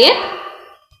கிருஷ்ணதேவராயர்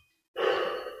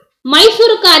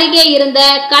மைசூருக்கு அருகே இருந்த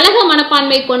கலக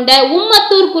மனப்பான்மை கொண்ட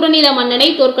உம்மத்தூர் குறுநில மன்னனை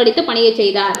தோற்கடித்து பணியை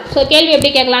செய்தார். ஸோ கேள்வி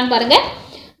எப்படி கேட்கலான்னு பாருங்க.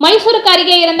 மைசூருக்கு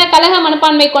அருகே இருந்த கலக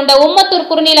மனப்பான்மை கொண்ட உம்மத்தூர்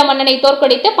குறுநில மன்னனை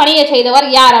தோற்கடித்து பணியை செய்தவர்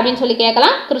யார் அப்படின்னு சொல்லி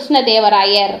கேட்கலாம்.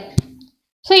 கிருஷ்ணதேவராயர்.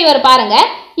 ஸோ இவர் பாருங்க,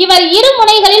 இவர்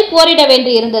இருமுனைகளில் போரிட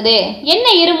வேண்டி இருந்தது. என்ன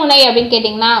இருமுனை அப்படின்னு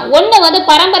கேட்டீங்கன்னா, ஒன்னு வந்து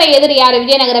பரம்பரை எதிரி யாரு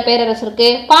விஜயநகர பேரரசருக்கு,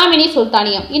 பாமினி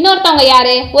சுல்தானியம். இன்னொருத்தவங்க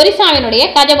யாரு, ஒரிசாவினுடைய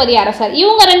கஜபதி அரசர்.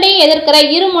 இவங்க ரெண்டையும் எதிர்க்கிற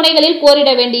இருமுனைகளில்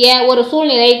போரிட வேண்டிய ஒரு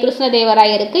சூழ்நிலை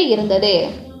கிருஷ்ணதேவராயருக்கு இருந்தது.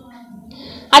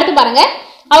 அடுத்து பாருங்க,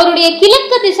 அவருடைய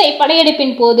கிழக்கு திசை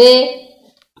படையெடுப்பின் போது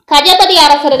கஜபதி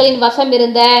அரசர்களின் வசம்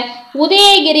இருந்த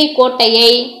உதயகிரி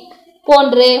கோட்டையை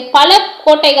போன்று பல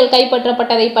கோட்டைகள்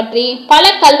கைப்பற்றப்பட்டதை பற்றி பல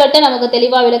கல்வெட்டு நமக்கு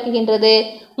தெளிவாக விளக்குகின்றது.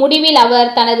 முடிவில்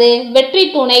அவர் தனது வெற்றி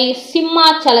தூணை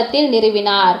சிம்மாச்சலத்தில்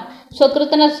நிறுவினார். ஸோ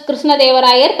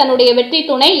கிருஷ்ணதேவராயர் தன்னுடைய வெற்றி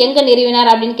தூணை எங்க நிறுவினார்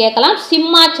அப்படின்னு கேட்கலாம்,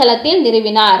 சிம்மாச்சலத்தில்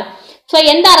நிறுவினார். ஸோ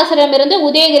எந்த அரசரிடமிருந்து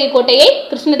உதயகிரி கோட்டையை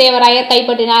கிருஷ்ணதேவராயர்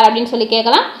கைப்பற்றினார் அப்படின்னு சொல்லி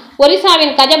கேட்கலாம்.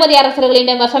 ஒரிசாவின் கஜபதி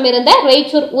அரசர்களின் வசம் இருந்த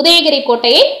ரெய்ச்சூர் உதயகிரி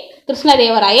கோட்டையை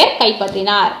கிருஷ்ணதேவராயர்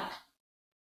கைப்பற்றினார்.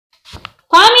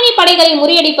 பாமினி படைகளை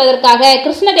முறியடிப்பதற்காக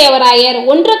கிருஷ்ணதேவராயர்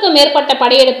ஒன்றுக்கு மேற்பட்ட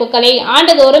படையெடுப்புகளை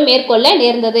ஆண்டுதோறும் மேற்கொள்ள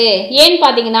நேர்ந்தது. ஏன்னு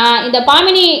பாத்தீங்கன்னா, இந்த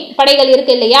பாமினி படைகள்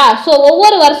இருக்கு இல்லையா, ஸோ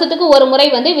ஒவ்வொரு வருஷத்துக்கு ஒரு முறை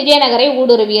வந்து விஜயநகரை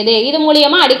ஊடுருவியது. இது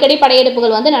மூலியமா அடிக்கடி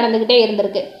படையெடுப்புகள் வந்து நடந்துகிட்டே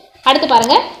இருந்திருக்கு. அடுத்து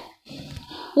பாருங்க,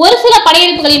 ஒரு சில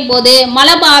படையெடுப்புகளின் போது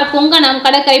மலபார், கொங்கணம்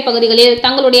கடற்கரை பகுதிகளில்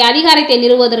தங்களுடைய அதிகாரத்தை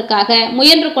நிறுவுவதற்காக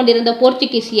முயன்று கொண்டிருந்த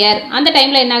போர்ச்சுகீசியர், அந்த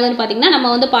டைம்ல என்ன ஆகுதுன்னு பாத்தீங்கன்னா, நம்ம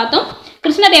வந்து பார்த்தோம்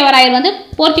கிருஷ்ணதேவராயர் வந்து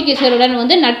போர்ச்சுகீசியருடன்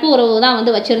வந்து நட்பு உறவு தான்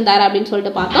வந்து வச்சிருந்தாரு அப்படின்னு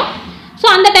சொல்லிட்டு பார்த்தோம். ஸோ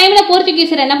அந்த டைம்ல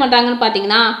போர்ச்சுகீசியர் என்ன பண்றாங்கன்னு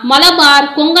பாத்தீங்கன்னா, மலபார்,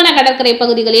 கொங்கண கடற்கரை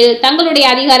பகுதிகளில் தங்களுடைய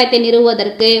அதிகாரத்தை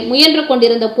நிறுவுவதற்கு முயன்று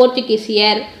கொண்டிருந்த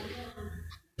போர்ச்சுகீசியர்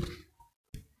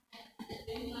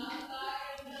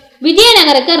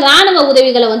விஜயநகருக்கு ராணுவ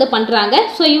உதவிகளை வந்து பண்றாங்க.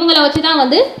 ஸோ இவங்களை வச்சுதான்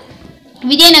வந்து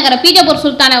விஜயநகர பீஜப்பூர்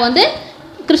சுல்தானை வந்து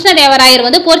கிருஷ்ணதேவராயர்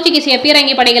வந்து போர்ச்சுகீசிய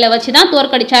பீரங்கி படைகளை வச்சு தான்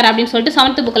தோற்கடிச்சார் அப்படின்னு சொல்லிட்டு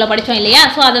 7th புக்கில் படித்தோம் இல்லையா.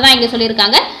 ஸோ அதை தான் இங்கே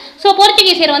சொல்லியிருக்காங்க. ஸோ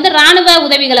போர்ச்சுகீசியர் வந்து ராணுவ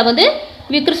உதவிகளை வந்து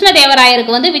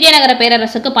கிருஷ்ணதேவராயருக்கு வந்து விஜயநகர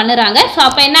பேரரசுக்கு பண்ணுறாங்க. ஸோ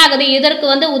அப்போ என்ன ஆகுது, இதற்கு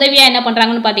வந்து உதவியாக என்ன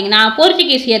பண்ணுறாங்கன்னு பார்த்தீங்கன்னா,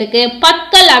 போர்ச்சுகீசியருக்கு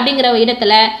பத்கல் அப்படிங்கிற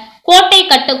இடத்துல கோட்டை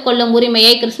கட்டுக்கொள்ளும்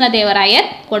உரிமையை கிருஷ்ணதேவராயர்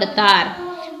கொடுத்தார்.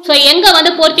 ஸோ எங்கே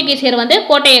வந்து போர்ச்சுகீசியர் வந்து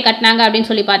கோட்டையை கட்டினாங்க அப்படின்னு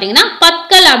சொல்லி பார்த்தீங்கன்னா,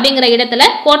 பத்கல் அப்படிங்கிற இடத்துல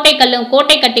கோட்டை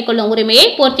கட்டிக்கொள்ளும் உரிமையை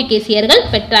போர்ச்சுகீசியர்கள்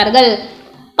பெற்றார்கள்.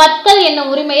 பத்கல் என்னும்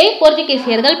உரிமையை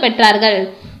போர்ச்சுகீசியர்கள் பெற்றார்கள்.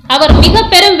 அவர் மிக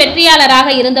பெரும் வெற்றியாளராக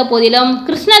இருந்த போதிலும்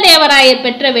கிருஷ்ணதேவராயர்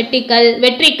பெற்ற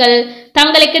வெற்றிகள்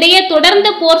தங்களுக்கிடையே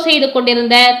தொடர்ந்து போர் செய்து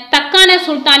கொண்டிருந்த தக்கான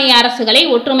சுல்தானிய அரசுகளை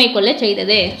ஒற்றுமை கொள்ள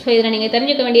செய்தது. ஸோ இதில் நீங்கள்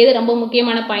தெரிஞ்சுக்க வேண்டியது ரொம்ப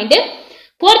முக்கியமான பாயிண்ட்.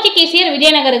 போர்ச்சுகீசியர்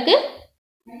விஜயநகருக்கு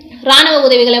ராணுவ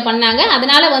உதவிகளை பண்ணாங்க.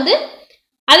 அதனால வந்து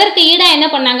அதற்கு ஈடா என்ன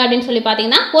பண்ணாங்க அப்படின்னு சொல்லி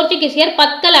பார்த்தீங்கன்னா, போர்ச்சுகீசியர்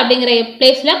பத்கல் அப்படிங்கிற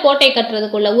பிளேஸ்ல கோட்டை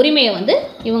கட்டுறதுக்குள்ள உரிமையை வந்து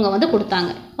இவங்க வந்து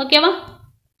கொடுத்தாங்க. ஓகேவா?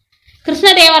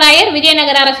 கிருஷ்ணதேவராயர்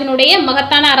விஜயநகர அரசினுடைய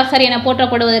மகத்தான அரசர் என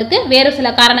போற்றப்படுவதற்கு வேறு சில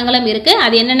காரணங்களும் இருக்கு.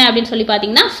 அது என்னென்ன அப்படின்னு சொல்லி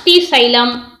பார்த்தீங்கன்னா,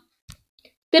 ஸ்ரீசைலம்,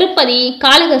 திருப்பதி,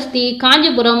 காளஹஸ்தி,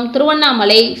 காஞ்சிபுரம்,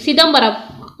 திருவண்ணாமலை, சிதம்பரம்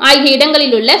ஆகிய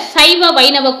இடங்களில் உள்ள சைவ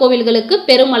வைணவ கோவில்களுக்கு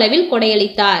பெருமளவில்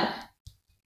கொடையளித்தார்.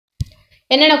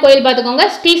 என்னென்ன கோயில் பார்த்துக்கோங்க,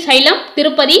 ஸ்ரீசைலம்,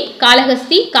 திருப்பதி,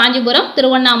 காளஹஸ்தி, காஞ்சிபுரம்,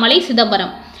 திருவண்ணாமலை,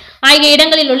 சிதம்பரம் ஆகிய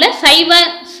இடங்களில் உள்ள சைவ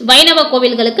வைணவ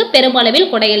கோவில்களுக்கு பெருமளவில்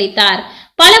கொடையளித்தார்.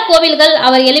 பல கோவில்கள்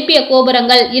அவர் எழுப்பிய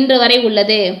கோபுரங்கள் இன்று வரை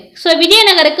உள்ளது. ஸோ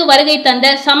விஜயநகருக்கு வருகை தந்த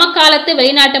சமகாலத்து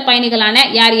வெளிநாட்டு பயணிகளான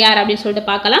யார் யார் அப்படின்னு சொல்லிட்டு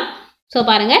பார்க்கலாம். ஸோ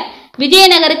பாருங்க,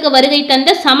 விஜயநகருக்கு வருகை தந்த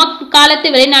சமகாலத்து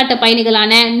வெளிநாட்டு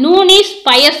பயணிகளான நூனிஸ்,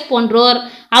 பயஸ் போன்றோர்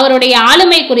அவருடைய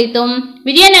ஆளுமை குறித்தும்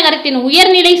விஜயநகரத்தின்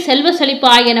உயர்நிலை செல்வ செழிப்பு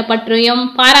ஆகியன பற்றியும்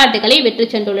பாராட்டுகளை வெற்றி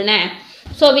சென்றுள்ளன.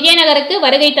 ஸோ விஜயநகருக்கு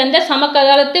வருகை தந்த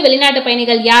சமகாலத்து வெளிநாட்டு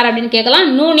பயணிகள் யார் அப்படின்னு கேட்கலாம்.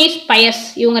 நூனிஸ், பயஸ்,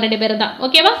 இவங்க 2 பேரும் தான்.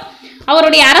 ஓகேவா?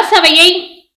 அவருடைய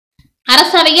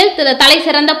அரசவையில் தலை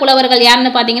சிறந்த புலவர்கள்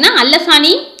யாருன்னு பாத்தீங்கன்னா,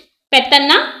 அல்லசாணி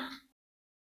பெத்தண்ணா,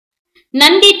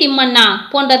 நந்தி திம்மண்ணா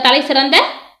போன்ற தலை சிறந்த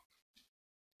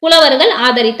புலவர்கள்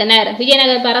ஆதரித்தனர்.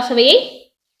 விஜயநகர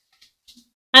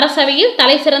அரசவையில்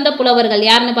தலை சிறந்த புலவர்கள்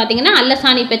யாருன்னு பாத்தீங்கன்னா,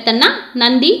 அல்லசாணி பெத்தண்ணா,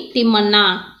 நந்தி திம்மண்ணா.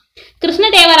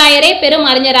 கிருஷ்ணதேவராயரே பெரும்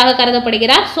அறிஞராக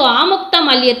கருதப்படுகிறார். ஸோ ஆமுக்த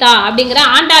மல்யதா அப்படிங்கிற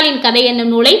ஆண்டாளின் கதை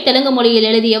என்னும் நூலை தெலுங்கு மொழியில்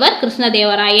எழுதியவர்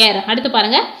கிருஷ்ணதேவராயர். அடுத்து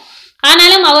பாருங்க,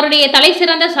 ஆனாலும் அவருடைய தலை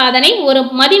சிறந்த சாதனை ஒரு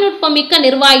மதிநுட்பமிக்க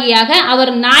நிர்வாகியாக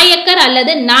அவர் நாயக்கர்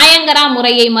அல்லது நாயங்கரா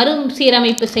முறையை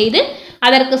மறுசீரமைப்பு செய்து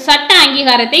அதற்கு சட்ட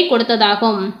அங்கீகாரத்தை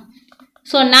கொடுத்ததாகும்.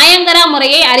 ஸோ நாயங்கரா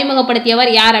முறையை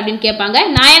அறிமுகப்படுத்தியவர் யார் அப்படின்னு கேட்பாங்க.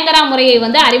 நாயங்கரா முறையை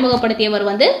வந்து அறிமுகப்படுத்தியவர்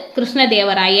வந்து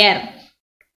கிருஷ்ணதேவராயர்.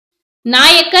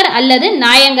 நாயக்கர் அல்லது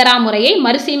நாயங்கரா முறையை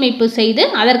மறுசீரமைப்பு செய்து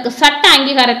அதற்கு சட்ட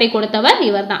அங்கீகாரத்தை கொடுத்தவர்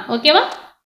இவர் தான். ஓகேவா?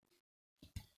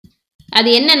 அது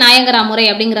என்ன நாயங்கரா முறை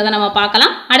அப்படிங்கிறத நம்ம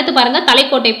பார்க்கலாம். அடுத்து பாருங்க,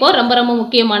 தலைக்கோட்டை போர் ரொம்ப ரொம்ப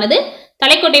முக்கியமானது.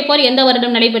 தலைக்கோட்டை போர் எந்த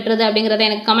வருடம் நடைபெற்றது அப்படிங்கிறத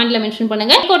எனக்கு கமெண்ட்ல மென்ஷன்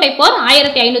பண்ணுங்க. தலைக்கோட்டை போர்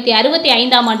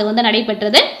 1565ஆம் ஆண்டு வந்து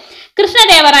நடைபெற்றது.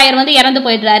 கிருஷ்ணதேவராயர் வந்து இறந்து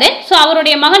போயிடுறாரு. ஸோ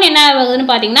அவருடைய மகன் என்ன ஆகுதுன்னு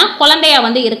பார்த்தீங்கன்னா குழந்தையா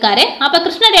வந்து இருக்காரு. அப்போ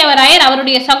கிருஷ்ணதேவராயர்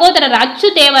அவருடைய சகோதரர் அச்சு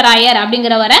தேவராயர்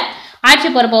அப்படிங்கிறவரை ஆட்சி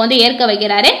பொறுப்பை வந்து ஏற்க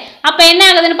வைக்கிறாரு. அப்போ என்ன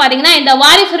ஆகுதுன்னு பார்த்தீங்கன்னா இந்த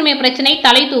வாரிசுரிமை பிரச்சனை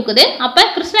தலை தூக்குது. அப்போ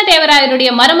கிருஷ்ணதேவராயருடைய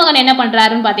மருமகன் என்ன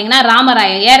பண்றாருன்னு பார்த்தீங்கன்னா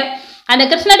ராமராயர் அந்த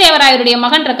கிருஷ்ணதேவராயருடைய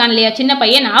மகன் இருக்கான் இல்லையா சின்ன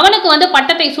பையன், அவனுக்கு வந்து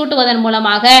பட்டத்தை சூட்டுவதன்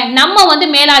மூலமாக நம்ம வந்து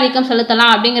மேலாதிக்கம்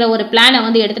செலுத்தலாம் அப்படிங்கிற ஒரு பிளானை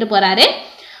வந்து எடுத்துட்டு போறாரு.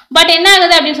 பட் என்ன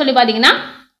ஆகுது அப்படின்னு சொல்லி பார்த்தீங்கன்னா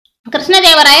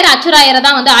கிருஷ்ணதேவராயர் அச்சுராயரை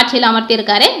தான் வந்து ஆட்சியில் அமர்த்தி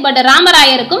இருக்காரு. பட்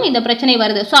ராமராயருக்கும் இந்த பிரச்சனை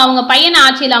வருது. ஸோ அவங்க பையனை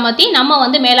ஆட்சியில் அமர்த்தி நம்ம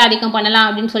வந்து மேலாதிக்கம் பண்ணலாம்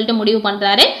அப்படின்னு சொல்லிட்டு முடிவு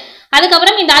பண்றாரு.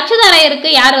 அதுக்கப்புறம் இந்த அச்சுதாராயருக்கு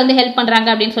யார் வந்து ஹெல்ப் பண்றாங்க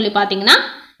அப்படின்னு சொல்லி பார்த்தீங்கன்னா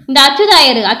இந்த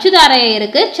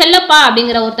அச்சுதாராயருக்கு செல்லப்பா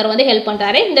அப்படிங்கிற ஒருத்தர் வந்து ஹெல்ப்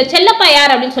பண்றாரு. இந்த செல்லப்பா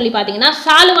யார் அப்படின்னு சொல்லி பார்த்தீங்கன்னா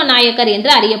சாலுவ நாயக்கர்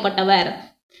என்று அறியப்பட்டவர்.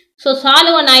 ஸோ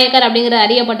சாலுவ நாயக்கர் அப்படிங்கிற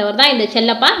அறியப்பட்டவர் தான் இந்த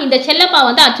செல்லப்பா. இந்த செல்லப்பா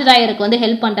வந்து அச்சுதாயருக்கு வந்து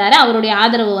ஹெல்ப் பண்றாரு. அவருடைய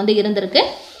ஆதரவு வந்து இருந்திருக்கு.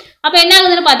 அப்போ என்ன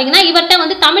ஆகுதுன்னு பார்த்தீங்கன்னா இவர்கிட்ட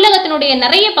வந்து தமிழகத்தினுடைய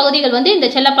நிறைய பகுதிகள் வந்து இந்த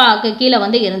செல்லப்பாவுக்கு கீழே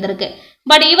வந்து இருந்திருக்கு.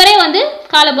 பட் இவரே வந்து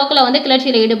காலப்போக்கில் வந்து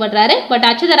கிளர்ச்சியில் ஈடுபடுறாரு. பட்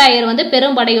அச்சுதராயர் வந்து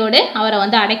பெரும் படையோடு அவரை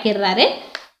வந்து அடக்கிடுறாரு.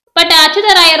 பட்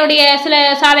அச்சுதராயருடைய சில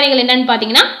சாதனைகள் என்னன்னு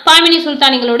பார்த்தீங்கன்னா பாமினி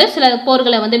சுல்தானிகளோடு சில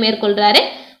போர்களை வந்து மேற்கொள்றாரு.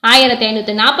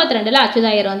 1542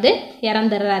 அச்சுதாயர் வந்து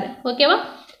இறந்துடுறாரு. ஓகேவா?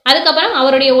 அதுக்கப்புறம்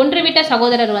அவருடைய ஒன்றுவிட்ட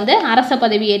சகோதரர் வந்து அரச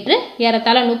பதவி ஏற்று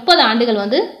ஏறத்தாழ 30 ஆண்டுகள்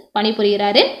வந்து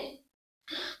பணிபுரிகிறாரு.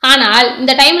 ஆனால்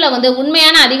இந்த டைம்ல வந்து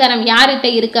உண்மையான அதிகாரம் யார்கிட்ட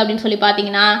இருக்கு அப்படின்னு சொல்லி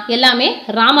பாத்தீங்கன்னா எல்லாமே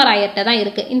ராமராயர்கிட்ட தான்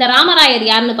இருக்கு. இந்த ராமராயர்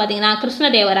யாருன்னு பாத்தீங்கன்னா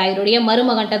கிருஷ்ணதேவராயருடைய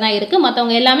மருமகன்கிட்ட தான் இருக்கு.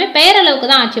 மற்றவங்க எல்லாமே பெயரளவுக்கு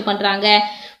தான் ஆட்சி பண்றாங்க.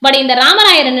 பட் இந்த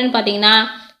ராமராயர் என்னன்னு பாத்தீங்கன்னா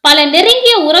பல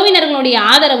நெருங்கிய உறவினர்களுடைய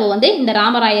ஆதரவு வந்து இந்த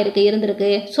ராமராயருக்கு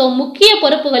இருந்திருக்கு. ஸோ முக்கிய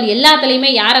பொறுப்புகள் எல்லாத்துலயுமே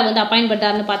யாரை வந்து அப்பாயின்ட்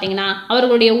பண்றாருன்னு பாத்தீங்கன்னா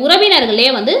அவர்களுடைய உறவினர்களே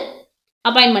வந்து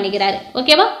அப்பாயின்ட் பண்ணிக்கிறாரு.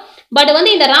 ஓகேவா? பட் வந்து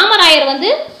இந்த ராமராயர்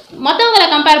வந்து மற்றவங்களை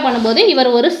கம்பேர் பண்ணும்போது இவர்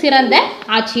ஒரு சிறந்த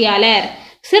ஆட்சியாளர்,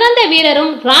 சிறந்த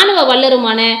வீரரும் இராணுவ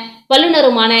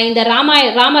வல்லுநருமான இந்த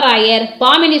ராமராயர்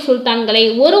பாமினி சுல்தான்களை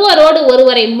ஒருவரோடு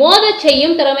ஒருவரை மோத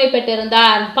செய்யும் திறமை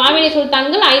பெற்றிருந்தார். பாமினி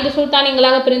சுல்தான்கள் 5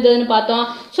 சுல்தானிகளாக பிரிந்ததுன்னு பார்த்தோம்.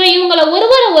 ஸோ இவங்களை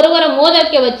ஒருவரை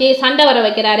மோதக்க வச்சு சண்டை வர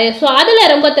வைக்கிறாரு. ஸோ அதுல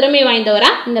ரொம்ப திறமை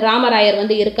வாய்ந்தவரா இந்த ராமராயர்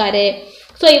வந்து இருக்காரு.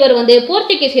 ஸோ இவர் வந்து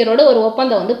போர்ச்சுகீசியரோடு ஒரு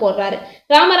ஒப்பந்தம் வந்து போடுறாரு.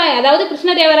 அதாவது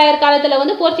கிருஷ்ணதேவராயர் காலத்துல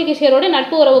வந்து போர்ச்சுகீசியரோடு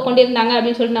நட்பு உறவு கொண்டிருந்தாங்க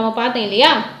அப்படின்னு சொல்லிட்டு நம்ம பார்த்தோம்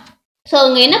இல்லையா? ஸோ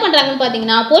அவங்க என்ன பண்றாங்கன்னு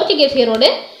பாத்தீங்கன்னா போர்ச்சுகீசியரோடு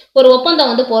ஒரு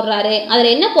ஒப்பந்தம் வந்து போடுறாரு. அதுல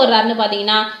என்ன போடுறாருன்னு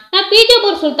பாத்தீங்கன்னா நான்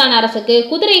பீஜப்பூர் சுல்தான் அரசுக்கு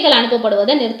குதிரைகள்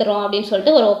அனுப்பப்படுவதை நிறுத்துறோம் அப்படின்னு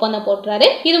சொல்லிட்டு ஒரு ஒப்பந்தம் போட்டுறாரு.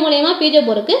 இது மூலயமா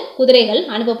பீஜப்பூருக்கு குதிரைகள்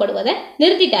அனுப்பப்படுவதை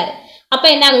நிறுத்திட்டாரு. அப்ப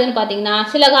என்ன ஆகுதுன்னு பாத்தீங்கன்னா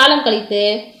சில காலம் கழித்து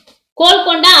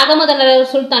கோல்கொண்டா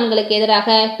அகமதநகர் சுல்தான்களுக்கு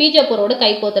எதிராக பீஜப்பூரோடு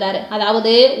கைகோத்துறாரு.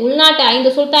 அதாவது உள்நாட்டு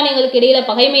 5 சுல்தானிகளுக்கு இடையில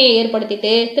பகைமையை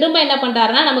ஏற்படுத்திட்டு திரும்ப என்ன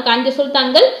பண்றாருன்னா நமக்கு 5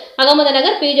 சுல்தான்கள்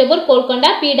அகமதநகர், பீஜப்பூர், கோல்கொண்டா,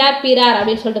 பீரார்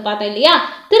அப்படின்னு சொல்லிட்டு பார்த்தோம் இல்லையா?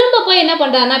 திரும்ப போய் என்ன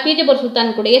பண்றாருன்னா பீஜப்பூர்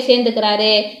சுல்தான் கூடயே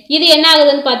சேர்ந்துக்கிறாரு. இது என்ன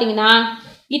ஆகுதுன்னு பாத்தீங்கன்னா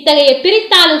இத்தகைய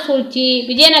பிரித்தாளும் சூழ்ச்சி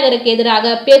விஜயநகருக்கு எதிராக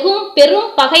பெரும்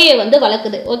பகையை வந்து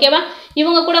வளர்க்குது. ஓகேவா?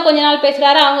 இவங்க கூட கொஞ்ச நாள்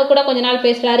பேசுறாரு, அவங்க கூட கொஞ்ச நாள்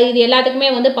பேசுறாரு. இது எல்லாத்துக்குமே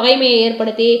வந்து பகைமையை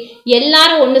ஏற்படுத்தி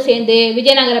எல்லாரும் ஒன்று சேர்ந்து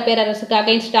விஜயநகர பேரரசுக்கு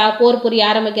அகைன்ஸ்டா போர் புரிய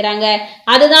ஆரம்பிக்கிறாங்க.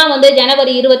 அதுதான் வந்து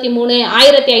ஜனவரி 23,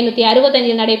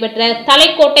 1565 நடைபெற்ற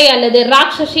தலைக்கோட்டை அல்லது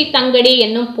ராட்சசி தங்கடி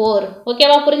என்னும் போர்.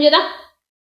 ஓகேவா? புரிஞ்சுதா?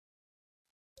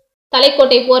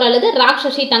 தலைக்கோட்டை போர் அல்லது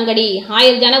ராட்சசி தங்கடி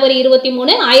ஜனவரி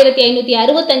 23,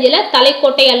 1565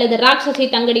 தலைக்கோட்டை அல்லது ராட்சசி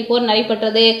தங்கடி போர்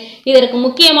நடைபெற்றது. இதற்கு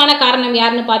முக்கியமான காரணம்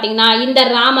யாருன்னு பாத்தீங்கன்னா இந்த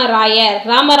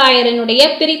ராமராயரனுடைய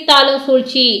பிரித்தாளும்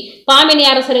சூழ்ச்சி, பாமினி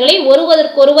அரசர்களை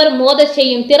ஒருவருக்கொருவர் மோத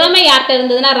செய்யும் திறமை யார்கிட்ட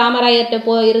இருந்ததுன்னா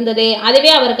ராமராயர்கிட்ட இருந்தது.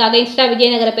 அதுவே அவருக்கு அகைன்ஸ்டா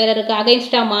விஜயநகர பேரருக்கு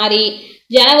அகைன்ஸ்டா மாறி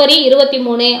ஜனவரி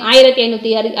 23,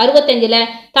 1565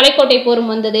 தலைக்கோட்டை போரும்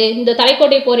வந்தது. இந்த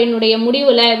தலைக்கோட்டை போரினுடைய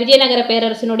முடிவுல விஜயநகர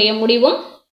பேரரசினுடைய முடிவும்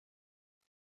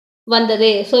வந்தது.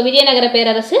 ஸோ விஜயநகர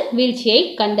பேரரசு வீழ்ச்சியை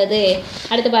கண்டது.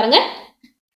 அடுத்து பாருங்க,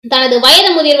 தனது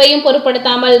வயது முதிர்வையும்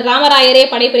பொருட்படுத்தாமல் ராமராயரே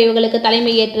படைப்பிரிவுகளுக்கு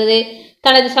தலைமை ஏற்றது.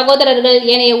 தனது சகோதரர்கள்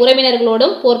ஏனைய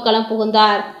உறவினர்களோடும் போர்க்களம்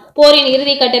புகுந்தார். போரின்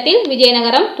இறுதி கட்டத்தில்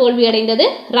விஜயநகரம் தோல்வியடைந்தது.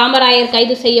 ராமராயர்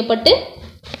கைது செய்யப்பட்டு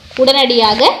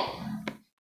உடனடியாக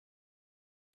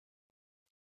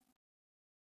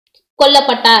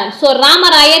கொல்லப்பட்டார். ஸோ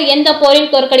ராமராயர் எந்த போரில்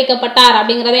தோற்கடிக்கப்பட்டார்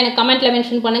அப்படிங்கிறத எனக்கு கமெண்ட்ல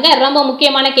மென்ஷன் பண்ணுங்க. ரொம்ப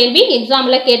முக்கியமான கேள்வி,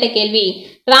 எக்ஸாம்ல கேட்ட கேள்வி.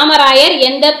 ராமராயர்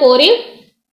எந்த போரில்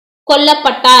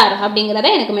கொல்லப்பட்டார் அப்படிங்கிறத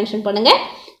எனக்கு மென்ஷன் பண்ணுங்க.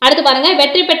 அடுத்து பாருங்க,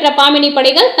 வெற்றி பெற்ற பாமினி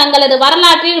படைகள் தங்களது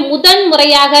வரலாற்றில் முதன்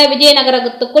முறையாக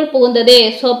விஜயநகரத்துக்குள் புகுந்தது.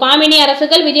 ஸோ பாமினி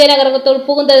அரசுகள் விஜயநகரத்துக்குள்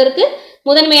புகுந்ததற்கு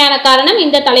முதன்மையான காரணம்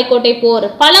இந்த தலைக்கோட்டை போர்.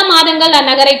 பல மாதங்கள்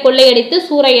அந்நகரை கொள்ளையடித்து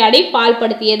சூறையாடி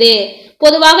பாழ்படுத்தியது.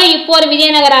 பொதுவாக இப்போர்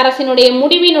விஜயநகர அரசினுடைய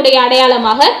முடிவினுடைய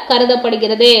அடையாளமாக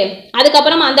கருதப்படுகிறது.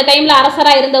 அதுக்கப்புறம் அந்த டைம்ல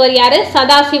அரசரா இருந்தவர் யாரு?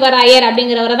 சதாசிவராயர்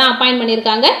அப்படிங்கிறவரை தான் அப்பாயின்ட்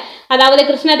பண்ணியிருக்காங்க. அதாவது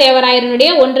கிருஷ்ணதேவராயனுடைய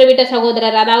ஒன்றுவிட்ட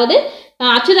சகோதரர், அதாவது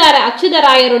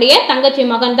அச்சுதராயருடைய தங்கச்சி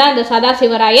மகன் தான் இந்த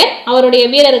சதாசிவராயர். அவருடைய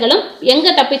வீரர்களும் எங்க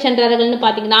தப்பி சென்றார்கள்னு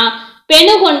பாத்தீங்கன்னா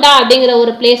பெனுகொண்டா அப்படிங்கிற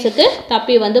ஒரு பிளேஸுக்கு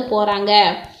தப்பி வந்து போறாங்க.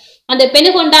 அந்த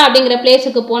பெனுகொண்டா அப்படிங்கிற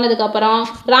பிளேஸுக்கு போனதுக்கு அப்புறம்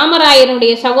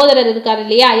ராமராயருடைய சகோதரர் இருக்காரு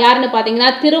இல்லையா, யாருன்னு பாத்தீங்கன்னா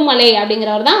திருமலை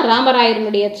அப்படிங்கிறவர் தான்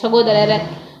ராமராயருடைய சகோதரர்.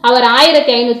 அவர்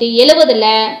 1570ல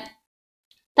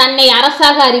தன்னை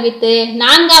அரசாக அறிவித்து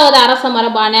 4வது அரச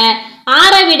மரபான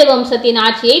ஆரவீடு வம்சத்தின்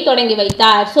ஆட்சியை தொடங்கி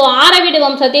வைத்தார். சோ ஆரவீடு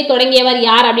வம்சத்தை தொடங்கியவர்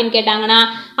யார் அப்படின்னு கேட்டாங்கன்னா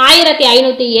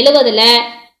 1570ல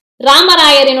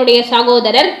ராமராயரினுடைய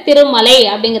சகோதரர் திருமலை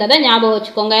அப்படிங்கிறத ஞாபகம்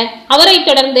வச்சுக்கோங்க. அவரை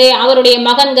தொடர்ந்து அவருடைய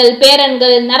மகன்கள்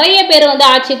பேரன்கள் நிறைய பேர் வந்து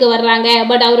ஆட்சிக்கு வர்றாங்க.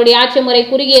 பட் அவருடைய ஆட்சி முறை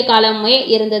குறுகிய காலமே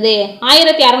இருந்தது.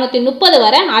 1630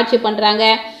 வரை ஆட்சி பண்றாங்க.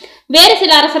 வேறு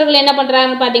சில அரசர்கள் என்ன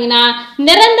பண்றாங்கன்னு பாத்தீங்கன்னா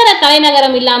நிரந்தர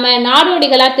தலைநகரம் இல்லாம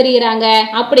நாடோடிகளா திரிகிறாங்க.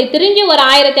 அப்படி திரிஞ்சு ஒரு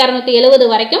 1670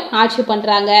 வரைக்கும் ஆட்சி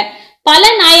பண்றாங்க. பல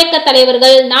நாயக்க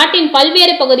தலைவர்கள் நாட்டின்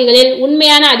பல்வேறு பகுதிகளில்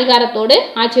உண்மையான அதிகாரத்தோடு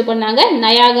ஆட்சி பண்ணாங்க.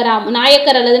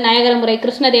 நாயக்கர் அல்லது நாயகர முறை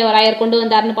கிருஷ்ணதேவராயர் கொண்டு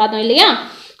வந்தார்னு பார்த்தோம் இல்லையா.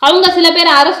 அவங்க சில பேர்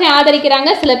அரசை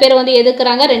ஆதரிக்கிறாங்க, சில பேர் வந்து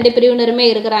எதிர்க்கிறாங்க. 2 பிரிவினருமே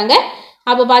இருக்கிறாங்க.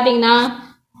 அப்ப பாத்தீங்கன்னா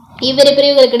இவ்விரு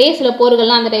பிரிவுகளுக்கிடையே சில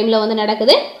போர்கள்லாம் அந்த டைம்ல வந்து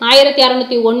நடக்குது.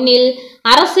 1601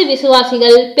 அரசு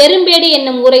விசுவாசிகள் பெரும்பேடு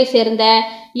என்னும் ஊரை சேர்ந்த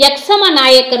யக்ஷம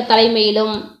நாயக்கர்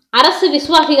தலைமையிலும் அரசு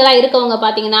விசுவாசிகளா இருக்கவங்க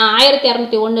பாத்தீங்கன்னா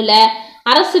 1601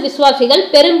 அரசு விசுவாசிகள்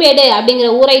பெரும்பேடு அப்படிங்கிற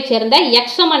ஊரை சேர்ந்த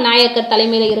யக்ஷம நாயக்கர்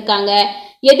தலைமையில இருக்காங்க.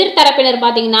 எதிர்த்தரப்பினர்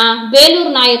பாத்தீங்கன்னா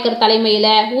வேலூர் நாயக்கர் தலைமையில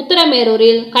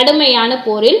உத்தரமேரூரில் கடுமையான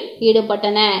போரில்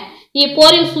ஈடுபட்டன.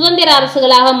 இப்போரில் சுதந்திர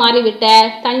அரசுகளாக மாறிவிட்ட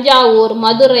தஞ்சாவூர்,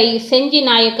 மதுரை, செஞ்சி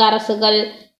நாயக்க அரசுகள்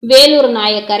வேலூர்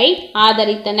நாயக்கரை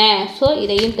ஆதரித்தன. சோ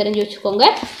இதையும் தெரிஞ்சு வச்சுக்கோங்க.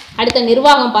 அடுத்த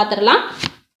நிர்வாகம் பார்த்திடலாம்.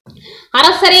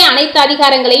 அரசரே அனைத்து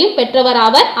அதிகாரங்களையும் பெற்றவர்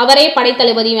ஆவர். அவரே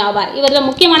படைத்தளபதியும் ஆவார். இவர்ல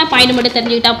முக்கியமான பாயிண்ட் மட்டும்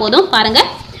தெரிஞ்சுக்கிட்டா போதும். பாருங்க,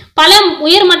 பல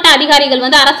உயர்மட்ட அதிகாரிகள்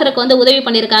வந்து அரசருக்கு வந்து உதவி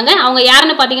பண்ணியிருக்காங்க. அவங்க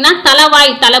யாருன்னு பாத்தீங்கன்னா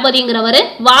தலவாய் தளபதிங்கிறவர்,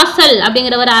 வாசல்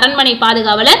அப்படிங்கிறவர் அரண்மனை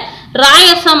பாதுகாவலர்,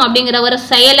 ராயசம் அப்படிங்கிறவர்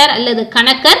செயலர் அல்லது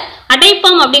கணக்கர்,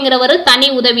 அடைப்பம் அப்படிங்கிறவர் தனி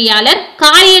உதவியாளர்,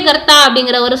 காரியகர்த்தா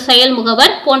அப்படிங்கிறவர் செயல்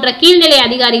முகவர் போன்ற கீழ்நிலை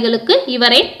அதிகாரிகளுக்கு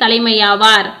இவரே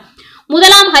தலைமையாவார்.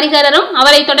 முதலாம் ஹரிஹரரும்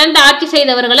அவரை தொடர்ந்து ஆட்சி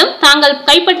செய்தவர்களும் தாங்கள்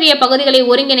கைப்பற்றிய பகுதிகளை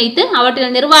ஒருங்கிணைத்து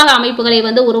அவற்றில் நிர்வாக அமைப்புகளை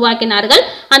வந்து உருவாக்கினார்கள்.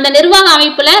 அந்த நிர்வாக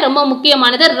அமைப்புல ரொம்ப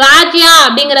முக்கியமானது ராஜ்யா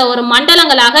அப்படிங்கிற ஒரு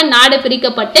மண்டலங்களாக நாடு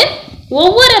பிரிக்கப்பட்டு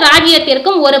ஒவ்வொரு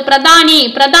ராஜ்யத்திற்கும் ஒரு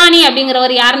பிரதானி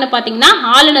அப்படிங்கிறவர் யாருன்னு பாத்தீங்கன்னா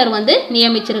ஆளுநர் வந்து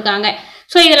நியமிச்சிருக்காங்க.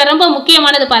 சோ இதுல ரொம்ப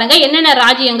முக்கியமானது பாருங்க, என்னென்ன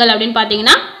ராஜ்யங்கள் அப்படின்னு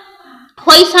பாத்தீங்கன்னா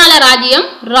ஹொய்சால ராஜ்யம்,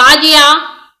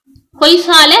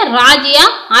 ராஜ்யா,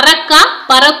 அரக்கா,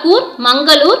 பரக்கூர்,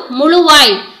 மங்களூர்,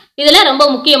 முழுவாய். இதுல ரொம்ப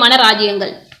முக்கியமான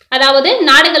ராஜ்யங்கள். அதாவது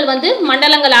நாடுகள் வந்து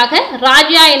மண்டலங்களாக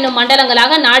ராஜ்யா என்னும்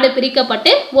மண்டலங்களாக நாடு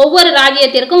பிரிக்கப்பட்டு ஒவ்வொரு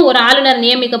ராஜ்யத்திற்கும் ஒரு ஆளுநர்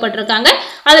நியமிக்கப்பட்டிருக்காங்க.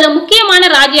 அதுல முக்கியமான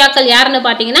ராஜ்யாக்கள் யாருன்னு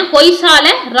பாத்தீங்கன்னா ஹொய்சால,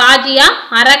 ராஜ்யா,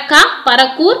 அரக்கா,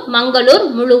 பரக்கூர், மங்களூர்,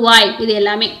 முழுவாய். இது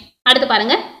எல்லாமே. அடுத்து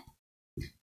பாருங்க,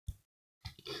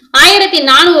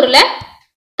 1400ல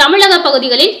தமிழக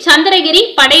பகுதிகளில் சந்திரகிரி,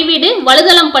 படைவீடு,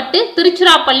 வழுதலம்பட்டு,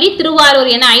 திருச்சிராப்பள்ளி, திருவாரூர்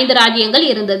என 5 ராஜ்யங்கள்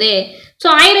இருந்தது. சோ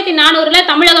 1400ல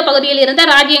தமிழக பகுதியில் இருந்த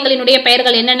ராஜ்யங்களினுடைய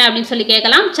பெயர்கள் என்னென்ன அப்படின்னு சொல்லி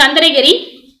கேட்கலாம். சந்திரகிரி,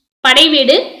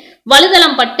 படைவீடு,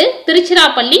 வழுதலம்பட்டு,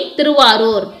 திருச்சிராப்பள்ளி,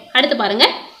 திருவாரூர். அடுத்து பாருங்க,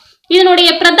 இதனுடைய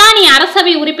பிரதானி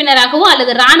அரசவை உறுப்பினராகவோ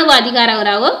அல்லது இராணுவ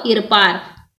அதிகாரியாகவோ இருப்பார்.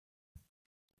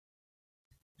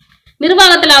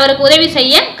 நிர்வாகத்தில் அவருக்கு உதவி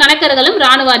செய்ய கணக்கர்களும்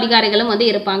இராணுவ அதிகாரிகளும் வந்து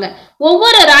இருப்பாங்க.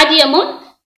 ஒவ்வொரு ராஜ்யமும்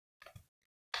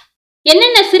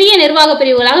என்னென்ன சிறிய நிர்வாக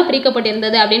பிரிவுகளாக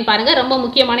பிரிக்கப்பட்டிருந்தது அப்படின்னு பாருங்க. ரொம்ப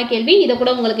முக்கியமான கேள்வி. இதை கூட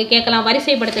உங்களுக்கு கேட்கலாம்,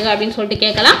 வரிசைப்படுத்துக அப்படின்னு சொல்லிட்டு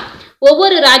கேட்கலாம்.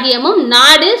 ஒவ்வொரு ராஜ்யமும்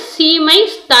நாடு, சீமை,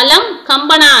 ஸ்தலம்,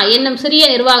 கம்பனா என்னும் சிறிய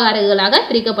நிர்வாக அலகுகளாக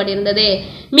பிரிக்கப்பட்டிருந்தது.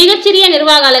 மிகச்சிறிய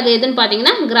நிர்வாக அலகு எதுன்னு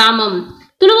பாத்தீங்கன்னா கிராமம்.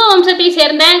 துளுவ வம்சத்தை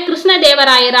சேர்ந்த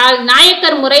கிருஷ்ணதேவராயரால்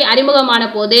நாயக்கர் முறை அறிமுகமான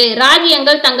போது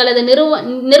ராஜ்யங்கள் தங்களது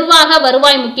நிர்வாக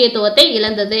வருவாய் முக்கியத்துவத்தை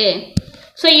இழந்தது.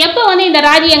 சோ எப்ப வந்து இந்த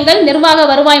ராஜ்யங்கள் நிர்வாக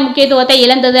வருவாய் முக்கியத்துவத்தை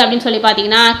இழந்தது அப்படின்னு சொல்லி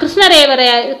பாத்தீங்கன்னா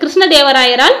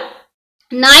கிருஷ்ணதேவராயரால்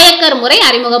நாயக்கர் முறை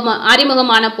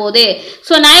அறிமுகமான போது.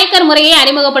 சோ நாயக்கர் முறையை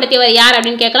அறிமுகப்படுத்தியவர் யார்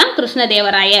அப்படின்னு கேட்கலாம்,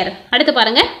 கிருஷ்ணதேவராயர். அடுத்து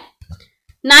பாருங்க,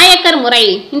 நாயக்கர் முறை.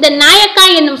 இந்த நாயக்கா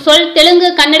என்னும் சொல் தெலுங்கு,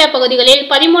 கன்னட பகுதிகளில்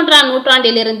 13ஆம்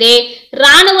நூற்றாண்டிலிருந்தே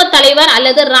இராணுவ தலைவர்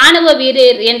அல்லது இராணுவ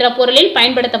வீரர் என்ற பொருளில்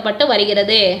பயன்படுத்தப்பட்டு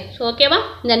வருகிறது. ஓகேவா?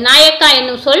 இந்த நாயக்கா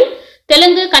என்னும் சொல்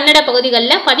தெலுங்கு, கன்னட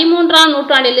பகுதிகளில் 13ஆம்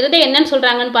நூற்றாண்டிலிருந்து என்னன்னு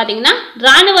சொல்றாங்கன்னு பாத்தீங்கன்னா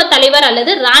இராணுவ தலைவர்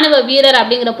அல்லது இராணுவ வீரர்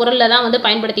அப்படிங்கிற பொருள்ல தான் வந்து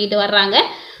பயன்படுத்திக்கிட்டு வர்றாங்க.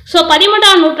 சோ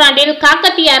 13ஆம் நூற்றாண்டில்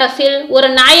காக்கத்திய அரசில் ஒரு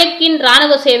நாயக்கின்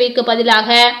இராணுவ சேவைக்கு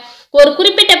பதிலாக ஒரு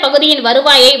குறிப்பிட்ட பகுதியின்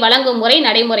வருவாயை வழங்கும் முறை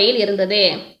நடைமுறையில் இருந்தது.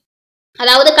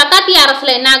 அதாவது கக்காத்திய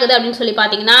அரசுல என்ன ஆகுது அப்படின்னு சொல்லி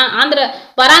பாத்தீங்கன்னா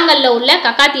வராங்கல்ல உள்ள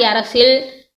கக்காத்திய அரசில்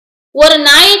ஒரு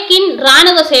நாயக்கின்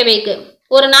இராணுவ சேவைக்கு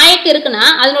ஒரு நாயக்கு இருக்குன்னா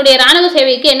அதனுடைய ராணுவ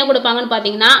சேவைக்கு என்ன கொடுப்பாங்கன்னு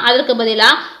பாத்தீங்கன்னா அதற்கு பதிலா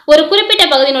ஒரு குறிப்பிட்ட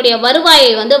பகுதியினுடைய வருவாயை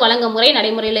வந்து வழங்கும் முறை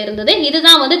நடைமுறையில் இருந்தது.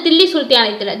 இதுதான் வந்து டெல்லி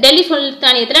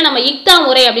சுல்தானியத்துல நம்ம இக்தா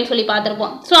முறை அப்படின்னு சொல்லி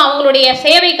பார்த்திருப்போம். ஸோ அவங்களுடைய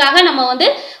சேவைக்காக நம்ம வந்து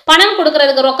பணம்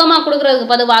கொடுக்கறதுக்கு ரொக்கமா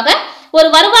கொடுக்கறதுக்கு பொதுவாக ஒரு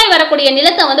வருவாய் வரக்கூடிய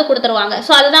நிலத்தை வந்து கொடுத்துருவாங்க.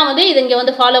 ஸோ அதுதான் வந்து இது இங்க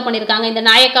வந்து ஃபாலோ பண்ணியிருக்காங்க இந்த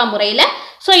நாயக்கா முறையில.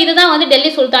 ஸோ இதுதான் வந்து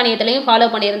டெல்லி சுல்தானியத்திலையும் ஃபாலோ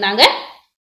பண்ணியிருந்தாங்க.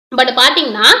 பட்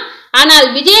பாத்தீங்கன்னா ஆனால்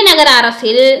விஜயநகர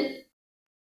அரசில்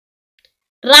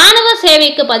ராணுவ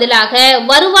சேவைக்கு பதிலாக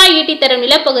வருவாய் ஈட்டி தரும்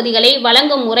நிலப்பகுதிகளை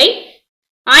வழங்கும் முறை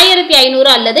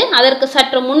 1500 அல்லது அதற்கு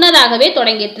சற்று முன்னதாகவே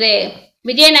தொடங்கிற்று.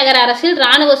 விஜயநகர அரசில்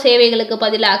ராணுவ சேவைகளுக்கு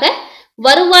பதிலாக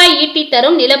வருவாய் ஈட்டி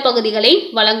தரும் நிலப்பகுதிகளை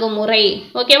வழங்கும் முறை.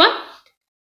 ஓகேவா?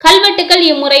 கல்வெட்டுக்கள்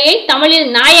இம்முறையை தமிழில்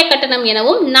நாயக்கட்டணம்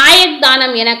எனவும் நாயக்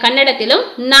தானம் என கன்னடத்திலும்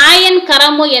நாயன்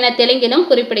கரமு என தெலுங்கிலும்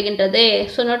குறிப்பிடுகின்றது.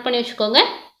 ஸோ நோட் பண்ணி வச்சுக்கோங்க.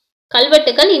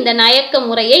 கல்வெட்டுக்கள் இந்த நாயக்க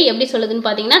முறையை எப்படி சொல்லுதுன்னு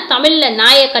பாத்தீங்கன்னா தமிழ்ல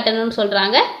நாயக்கட்டணம்னு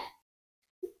சொல்றாங்க,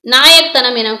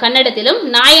 நாயக்தனம் என கன்னடத்திலும்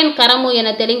நாயன் கரமு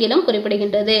என தெலுங்கிலும்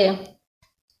குறிப்பிடுகின்றது.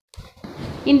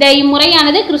 இந்த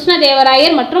இம்முறையானது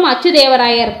கிருஷ்ணதேவராயர் மற்றும்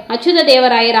அச்சுத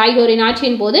தேவராயர் ஆகியோரின்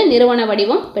ஆட்சியின் போது நிறுவன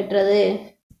வடிவம் பெற்றது.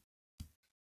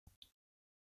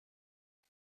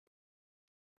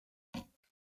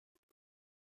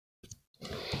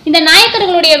 இந்த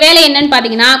நாயக்கர்களுடைய வேலை என்னன்னு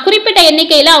பாத்தீங்கன்னா குறிப்பிட்ட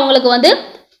எண்ணிக்கையில அவங்களுக்கு வந்து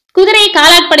குதிரை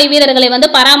காலாட்படை வீரர்களை வந்து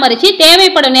பராமரித்து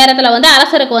தேவைப்படும் நேரத்தில் வந்து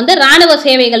அரசருக்கு வந்து ராணுவ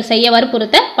சேவைகள் செய்ய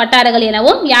வற்புறுத்த பட்டார்கள்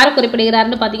எனவும் யார்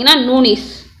குறிப்பிடுகிறார்னு பார்த்தீங்கன்னா நூனிஸ்.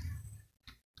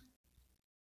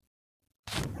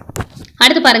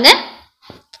 அடுத்து பாருங்க,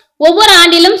 ஒவ்வொரு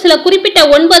ஆண்டிலும் சில குறிப்பிட்ட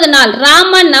 9 நாள்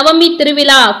ராம நவமி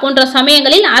திருவிழா போன்ற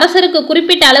சமயங்களில் அரசருக்கு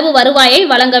குறிப்பிட்ட அளவு வருவாயை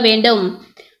வழங்க வேண்டும்.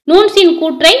 நூன்ஸின்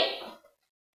கூற்றை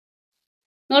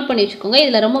நோட் பண்ணி வச்சுக்கோங்க.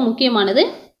 இதுல ரொம்ப முக்கியமானது,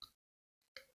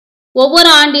 ஒவ்வொரு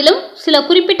ஆண்டிலும் சில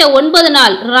குறிப்பிட்ட 9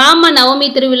 நாள் ராம நவமி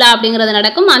திருவிழா அப்படிங்கிறது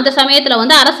நடக்கும். அந்த சமயத்துல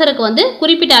வந்து அரசருக்கு வந்து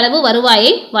குறிப்பிட்ட அளவு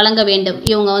வருவாயை வழங்க வேண்டும்,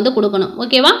 இவங்க வந்து கொடுக்கணும்.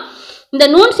 ஓகேவா? இந்த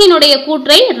நூன்ஸினுடைய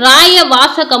கூற்றை ராய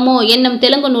வாசகமோ என்னும்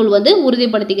தெலுங்கு நூல் வந்து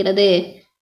உறுதிப்படுத்துகிறது.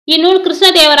 இந்நூல்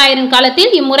கிருஷ்ணதேவராயரின்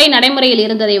காலத்தில் இம்முறை நடைமுறையில்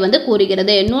இருந்ததை வந்து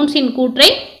கூறுகிறது. நூன்ஸின் கூற்றை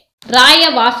ராய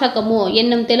வாசகமோ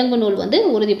என்னும் தெலுங்கு நூல் வந்து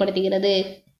உறுதிப்படுத்துகிறது.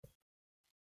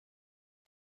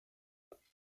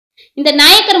 இந்த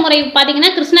நாயக்கர் முறை பாத்தீங்கன்னா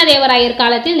கிருஷ்ணதேவராயர்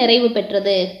காலத்தில் நிறைவு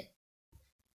பெற்றது.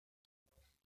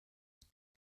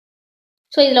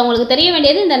 சோ இதுல உங்களுக்கு தெரிய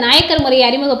வேண்டியது இந்த நாயக்கர் முறையை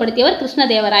அறிமுகப்படுத்தியவர்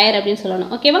கிருஷ்ணதேவராயர் அப்படின்னு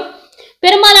சொல்லணும். ஓகேவா?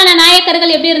 பெரும்பாலான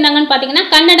நாயக்கர்கள் எப்படி இருந்தாங்கன்னு பாத்தீங்கன்னா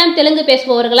கன்னடம் தெலுங்கு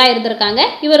பேசுபவர்களா இருந்திருக்காங்க.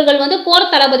 இவர்கள் வந்து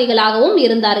போர் தளபதிகளாகவும்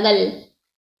இருந்தார்கள்,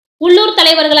 உள்ளூர்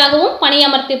தலைவர்களாகவும்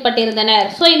பணியமர்த்தப்பட்டிருந்தனர்.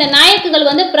 சோ இந்த நாயக்குகள்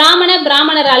வந்து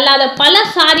பிராமணர் அல்லாத பல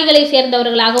சாதிகளை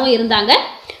சேர்ந்தவர்களாகவும் இருந்தாங்க.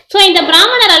 ஸோ இந்த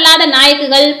பிராமணர் அல்லாத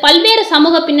நாயக்குகள் பல்வேறு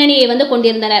சமூக பின்னணியை வந்து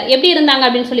கொண்டிருந்தனர். எப்படி இருந்தாங்க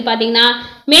அப்படின்னு சொல்லி பார்த்தீங்கன்னா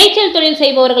மேய்ச்சல் தொழில்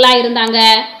செய்பவர்களாக இருந்தாங்க,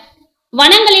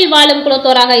 வனங்களில் வாழும்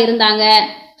குலத்தோராக இருந்தாங்க,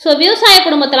 ஸோ விவசாய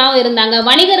குடும்பத்திலாகவும் இருந்தாங்க,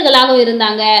 வணிகர்களாகவும்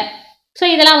இருந்தாங்க. ஸோ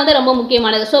இதெல்லாம் வந்து ரொம்ப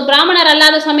முக்கியமானது. ஸோ பிராமணர்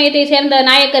அல்லாத சமயத்தை சேர்ந்த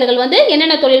நாயக்கர்கள் வந்து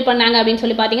என்னென்ன தொழில் பண்ணாங்க அப்படின்னு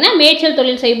சொல்லி பார்த்தீங்கன்னா மேய்ச்சல்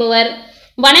தொழில் செய்பவர்,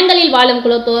 வனங்களில் வாழும்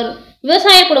குலத்தோர்,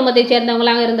 விவசாய குடும்பத்தை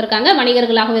சேர்ந்தவங்களாக இருந்திருக்காங்க,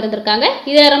 வணிகர்களாகவும் இருந்திருக்காங்க.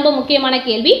 இது ரொம்ப முக்கியமான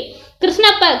கேள்வி.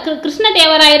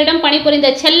 கிருஷ்ணதேவராயரிடம் பணிபுரிந்த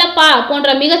செல்லப்பா போன்ற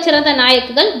மிகச்சிறந்த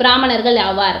நாயக்குகள் பிராமணர்கள்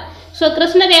ஆவார். ஸோ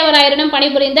கிருஷ்ணதேவராயரிடம்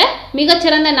பணிபுரிந்த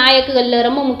மிகச்சிறந்த நாயக்குகள்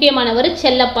ரொம்ப முக்கியமானவர்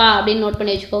செல்லப்பா அப்படின்னு நோட்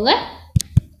பண்ணி வச்சுக்கோங்க.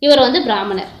 இவர் வந்து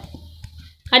பிராமணர்.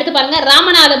 அடுத்து பாருங்க,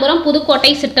 ராமநாதபுரம்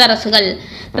புதுக்கோட்டை சிற்றரசுகள்.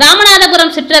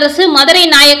 ராமநாதபுரம் சிற்றரசு மதுரை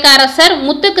நாயக்க அரசர்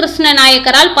முத்துகிருஷ்ண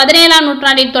நாயக்கரால் 17ஆம்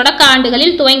நூற்றாண்டின் தொடக்க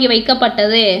ஆண்டுகளில் துவங்கி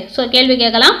வைக்கப்பட்டது. ஸோ கேள்வி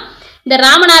கேட்கலாம், இந்த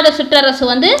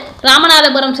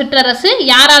ராமநாதபுரம் சிற்றரசு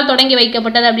யாரால் தொடங்கி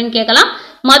வைக்கப்பட்டது அப்படின்னு கேட்கலாம்.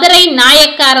 மதுரை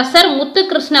நாயக்க அரசர்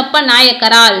முத்துகிருஷ்ணப்ப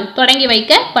நாயக்கரால் தொடங்கி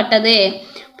வைக்கப்பட்டது.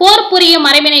 போர் புரியும்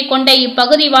மரபினை கொண்ட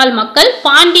இப்பகுதி வாழ் மக்கள்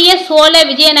பாண்டிய சோழ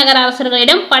விஜயநகர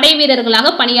அரசர்களிடம் படை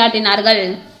வீரர்களாக பணியாற்றினார்கள்.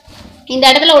 இந்த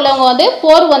இடத்துல உள்ளவங்க வந்து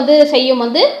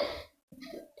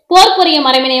போர் புரியும்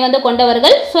மரபினை வந்து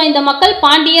கொண்டவர்கள். ஸோ இந்த மக்கள்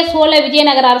பாண்டிய சோழ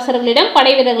விஜயநகர அரசர்களிடம்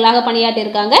படை வீரர்களாக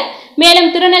பணியாற்றியிருக்காங்க. மேலும்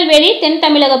திருநெல்வேலி தென்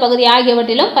தமிழக பகுதி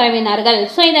ஆகியவற்றிலும் பரவினார்கள்.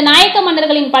 ஸோ இந்த நாயக்க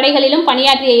மன்னர்களின் படைகளிலும்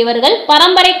பணியாற்றிய இவர்கள்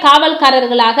பரம்பரை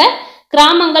காவல்காரர்களாக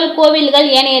கிராமங்கள், கோவில்கள்,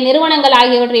 ஏனைய நிறுவனங்கள்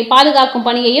ஆகியவற்றை பாதுகாக்கும்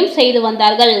பணியையும் செய்து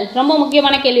வந்தார்கள். ரொம்ப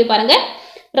முக்கியமான கேள்வி பாருங்க,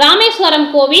 ராமேஸ்வரம்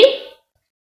கோவில்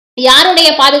யாருடைய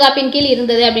பாதுகாப்பின் கீழ்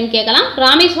இருந்தது அப்படின்னு கேட்கலாம்.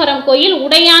 ராமேஸ்வரம் கோயில்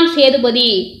உடையான்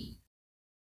சேதுபதி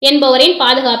என்பவரின்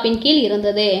பாதுகாப்பின் கீழ்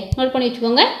இருந்தது. நோட் பண்ணி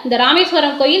வச்சுக்கோங்க. இந்த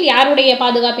ராமேஸ்வரம் கோயில் யாருடைய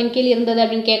பாதுகாப்பின் கீழ் இருந்தது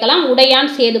அப்படின்னு கேட்கலாம்.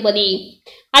 உடையான் சேதுபதி.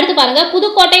 அடுத்து பாருங்க,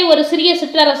 புதுக்கோட்டை ஒரு சிறிய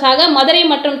சிற்றரசாக மதுரை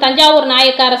மற்றும் தஞ்சாவூர்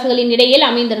நாயக்க அரசுகளின் இடையில்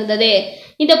அமைந்திருந்தது.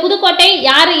 இந்த புதுக்கோட்டை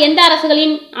எந்த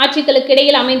அரசுகளின் ஆட்சிகளுக்கு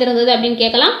இடையில் அமைந்திருந்தது அப்படின்னு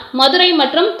கேட்கலாம். மதுரை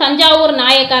மற்றும் தஞ்சாவூர்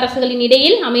நாயக்க அரசுகளின்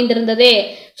இடையில் அமைந்திருந்தது.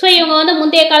 ஸோ இவங்க வந்து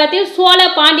முந்தைய காலத்தில் சோழ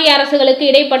பாண்டிய அரசுகளுக்கு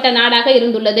இடைப்பட்ட நாடாக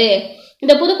இருந்துள்ளது.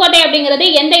 இந்த புதுக்கோட்டை அப்படிங்கிறது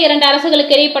எந்த 2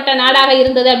 அரசுகளுக்கு இடைப்பட்ட நாடாக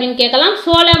இருந்தது அப்படின்னு கேட்கலாம்.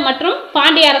 சோழ மற்றும்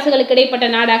பாண்டிய அரசுகளுக்கு இடைப்பட்ட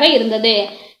நாடாக இருந்தது.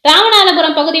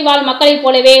 ராமநாதபுரம் பகுதி வாழ் மக்களைப்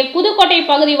போலவே புதுக்கோட்டை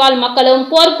பகுதி வாழ் மக்களும்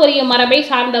போர் புரியும் மரபை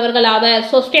சார்ந்தவர்கள் ஆவர்.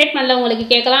 ஸோ ஸ்டேட்மெண்ட்ல உங்களுக்கு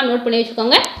கேட்கலாம், நோட் பண்ணி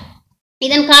வச்சுக்கோங்க.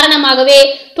 இதன் காரணமாகவே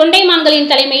தொண்டைமான்களின்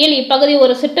தலைமையில் இப்பகுதி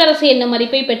ஒரு சிற்றரசு என்னும்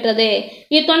மதிப்பை பெற்றது.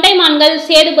 இத்தொண்டைமான்கள்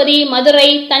சேதுபதி, மதுரை,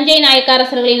 தஞ்சை நாயக்க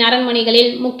அரசர்களின்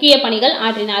அரண்மனைகளில் முக்கிய பணிகள்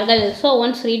ஆற்றினார்கள். ஸோ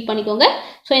ஒன்ஸ் ரீட் பண்ணிக்கோங்க.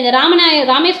 ஸோ இந்த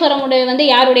ராமேஸ்வரம் வந்து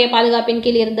யாருடைய பாதுகாப்பின்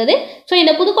கீழ் இருந்தது? ஸோ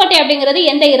இந்த புதுக்கோட்டை அப்படிங்கிறது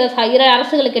எந்த 2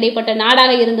 அரசுகளுக்கு இடைப்பட்ட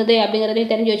நாடாக இருந்தது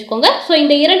அப்படிங்கிறதையும் தெரிஞ்சு வச்சுக்கோங்க. ஸோ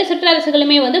இந்த 2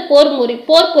 சிற்றரசுகளுமே வந்து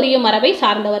போர் புரியும் மரபை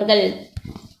சார்ந்தவர்கள்.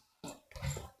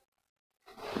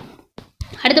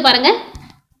 அடுத்து பாருங்க,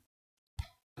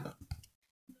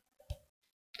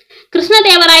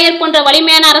 கிருஷ்ணதேவராயர் போன்ற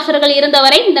வலிமையான அரசர்கள்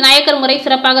இருந்தவரை இந்த நாயக்கர் முறை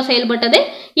சிறப்பாக செயல்பட்டது.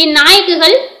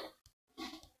 இந்நாயக்குகள்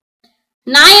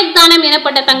நாயக்தானம்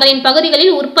எனப்பட்ட தங்களின்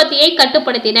பகுதிகளில் உற்பத்தியை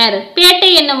கட்டுப்படுத்தினர். பேட்டை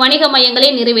என்னும் வணிக மையங்களை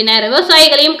நிறுவினர்.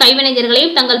 விவசாயிகளையும்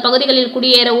கைவினைஞர்களையும் தங்கள் பகுதிகளில்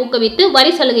குடியேற ஊக்குவித்து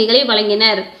வரி சலுகைகளை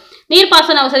வழங்கினர்.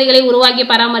 நீர்ப்பாசன வசதிகளை உருவாக்கி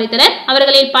பராமரித்தனர்.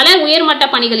 அவர்களில் பல உயர்மட்ட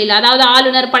பணிகளில், அதாவது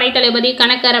ஆளுநர், படைத்தளபதி,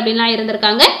 கணக்கர் அப்படின்லாம்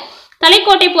இருந்திருக்காங்க.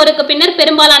 தலைக்கோட்டை போருக்கு பின்னர்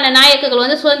பெரும்பாலான நாயக்குகள்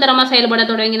வந்து சுதந்திரமா செயல்பட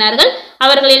தொடங்கினார்கள்.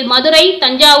 அவர்களில் மதுரை,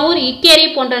 தஞ்சாவூர், இக்கேரி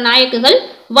போன்ற நாயக்குகள்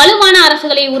வலுவான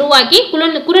அரசுகளை உருவாக்கி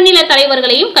குறுநில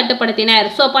தலைவர்களையும் கட்டுப்படுத்தினர்.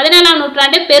 ஸோ 17ஆம்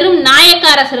நூற்றாண்டு பெரும் நாயக்க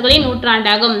அரசர்களின்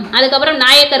நூற்றாண்டாகும். அதுக்கப்புறம்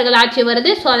நாயக்கர்கள் ஆட்சி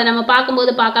வருது. ஸோ அதை நம்ம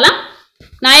பார்க்கும்போது பார்க்கலாம்.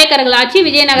 நாயக்கர்கள் ஆட்சி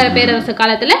விஜயநகர பேரரசு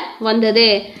காலத்துல வந்தது.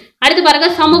 அடுத்து பாருங்க,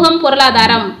 சமூகம்,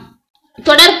 பொருளாதாரம்.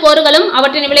 தொடர் போர்களும்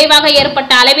அவற்றின் விளைவாக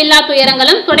ஏற்பட்ட அளவில்லா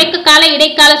துயரங்களும் தொடக்க கால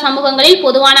இடைக்கால சமூகங்களில்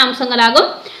பொதுவான அம்சங்களாகும்.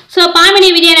 ஸோ பாமினி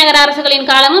விஜயநகர அரசுகளின்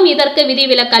காலமும் இதற்கு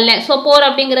விதிவிலக்கல்ல. ஸோ போர்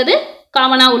அப்படிங்கிறது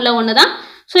காமனா உள்ள ஒண்ணுதான்.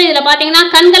 ஸோ இதுல பாத்தீங்கன்னா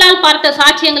கண்களால் பார்த்த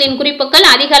சாட்சியங்களின் குறிப்புகள்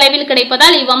அதிக அளவில்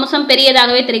கிடைப்பதால் இவ்வம்சம்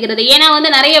பெரியதாகவே தெரிகிறது. ஏன்னா வந்து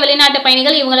நிறைய வெளிநாட்டு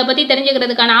பயணிகள் இவங்களை பத்தி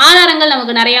தெரிஞ்சுக்கிறதுக்கான ஆதாரங்கள்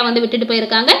நமக்கு நிறைய வந்து விட்டுட்டு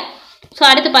போயிருக்காங்க. ஸோ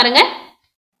அடுத்து பாருங்க,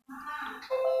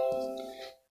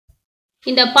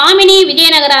 இந்த பாமினி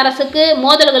விஜயநகர அரசுக்கு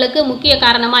மோதல்களுக்கு முக்கிய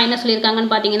காரணமா என்ன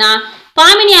சொல்லியிருக்காங்கன்னு பாத்தீங்கன்னா,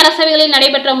 பாமினி அரசவைகளில்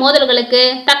நடைபெற்ற மோதல்களுக்கு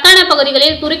தக்கான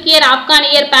பகுதிகளில் துருக்கியர்,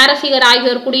 ஆப்கானியர், பாரசீகர்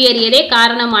ஆகியோர் குடியேறியதே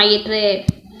காரணமாயிற்று.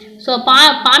 ஸோ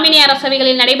பாமினி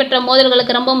அரசவைகளில் நடைபெற்ற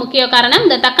மோதல்களுக்கு ரொம்ப முக்கிய காரணம்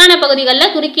இந்த தக்கான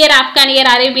பகுதிகளில் துருக்கியர், ஆப்கானியர்,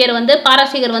 அரேபியர் வந்து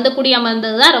பாரசீகர் வந்து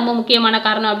குடியமர்ந்தது தான் ரொம்ப முக்கியமான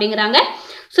காரணம் அப்படிங்கிறாங்க.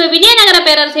 ஸோ விஜயநகர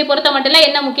பேரரசை பொறுத்த மட்டும்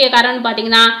என்ன முக்கிய காரணம்னு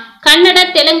பார்த்தீங்கன்னா, கன்னட,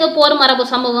 தெலுங்கு போர் மரபு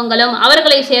சமூகங்களும்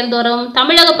அவர்களை சேர்ந்தோரும்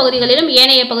தமிழக பகுதிகளிலும்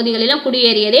ஏனைய பகுதிகளிலும்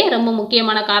குடியேறியதே ரொம்ப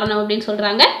முக்கியமான காரணம் அப்படின்னு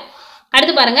சொல்றாங்க.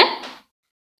 அடுத்து பாருங்க,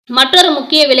 மற்றொரு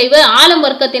முக்கிய விளைவு ஆளும்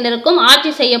வர்க்கத்தினருக்கும்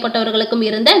ஆட்சி செய்யப்பட்டவர்களுக்கும்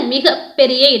இருந்த மிக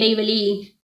பெரிய இடைவெளி.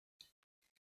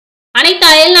 அனைத்து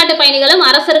அயல்நாட்டு பயணிகளும்,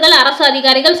 அரசர்கள், அரசு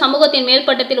அதிகாரிகள், சமூகத்தின்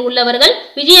மேல்பட்டத்தில் உள்ளவர்கள்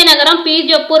விஜயநகரம்,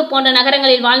 பீஜப்பூர் போன்ற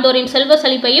நகரங்களில் வாழ்ந்தோரின் செல்வ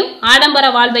செழிப்பையும் ஆடம்பர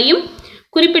வாழ்வையும்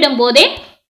குறிப்பிடும் போதே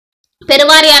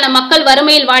பெருவாரியான மக்கள்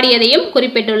வறுமையில் வாடியதையும்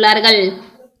குறிப்பிட்டுள்ளார்கள்.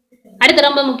 அடுத்து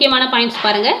ரொம்ப முக்கியமான பாயிண்ட்ஸ்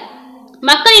பாருங்க,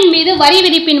 மக்களின் மீது வரி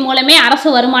விதிப்பின் மூலமே அரசு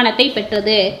வருமானத்தை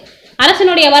பெற்றது.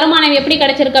 அரசனுடைய வருமானம் எப்படி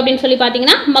கிடைச்சிருக்கு அப்படின்னு சொல்லி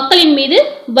பார்த்தீங்கன்னா, மக்களின் மீது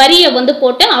வரியை வந்து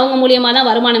போட்டு அவங்க மூலியமா தான்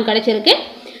வருமானம் கிடைச்சிருக்கு.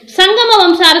 சங்கம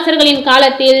வம்ச அரசர்களின்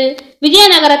காலத்தில்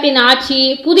விஜயநகரத்தின் ஆட்சி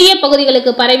புதிய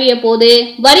பகுதிகளுக்கு பரவிய போது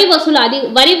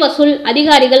வரி வசூல்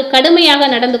அதிகாரிகள் கடுமையாக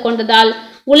நடந்து கொண்டதால்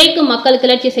உழைக்கும் மக்கள்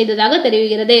கிளர்ச்சி செய்ததாக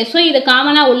தெரிவிக்கிறது. ஸோ இது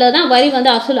காமனா உள்ளதான், வரி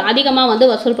வந்து அதிகமாக வந்து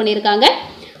வசூல் பண்ணியிருக்காங்க.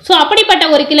 ஸோ அப்படிப்பட்ட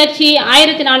ஒரு கிளர்ச்சி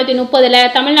 1430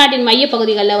 தமிழ்நாட்டின் மைய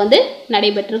பகுதிகளில் வந்து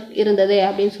நடைபெற்று இருந்தது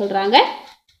அப்படின்னு சொல்றாங்க.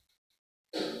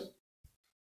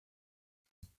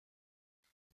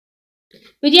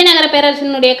 விஜயநகர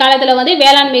பேரரசினுடைய காலத்துல வந்து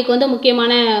வேளாண்மைக்கு வந்து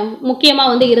முக்கியமா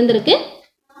வந்து இருந்திருக்கு.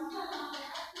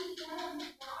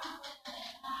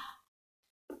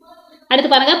 அடுத்து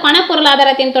பாருங்க, பண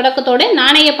பொருளாதாரத்தின் தொடக்கத்தோடு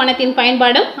நாணய பணத்தின்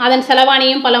பயன்பாடும் அதன்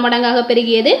செலவாணியும் பல மடங்காக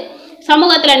பெருகியது.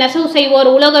 சமூகத்துல நெசவு செய்வோர்,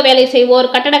 உலோக வேலை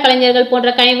செய்வோர், கட்டட கலைஞர்கள்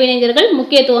போன்ற கைவினைஞர்கள்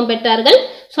முக்கியத்துவம் பெற்றார்கள்.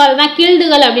 ஸோ அதுதான்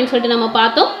கீழ்டுகள் அப்படின்னு சொல்லிட்டு நம்ம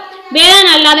பார்த்தோம்.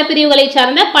 வேளாண் அல்லாத பிரிவுகளை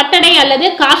சார்ந்த பட்டடை அல்லது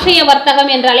காசைய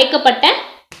வர்த்தகம்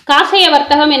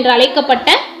என்று அழைக்கப்பட்ட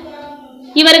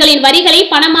இவர்களின் வரிகளை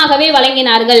பணமாகவே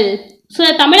வழங்கினார்கள்.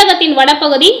 தமிழகத்தின்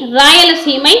வடபகுதி,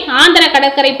 ராயலசீமை, ஆந்திர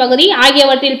கடற்கரை பகுதி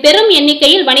ஆகியவற்றில் பெரும்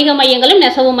எண்ணிக்கையில் வணிக மையங்களும்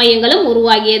நெசவு மையங்களும்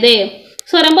உருவாகியது.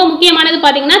 ரொம்ப முக்கியமானது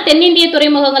பாத்தீங்கன்னா, தென்னிந்திய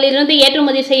துறைமுகங்களிலிருந்து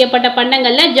ஏற்றுமதி செய்யப்பட்ட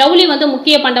பண்டங்கள்ல ஜவுளி வந்து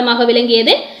முக்கிய பண்டமாக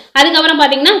விளங்கியது. அதுக்கப்புறம்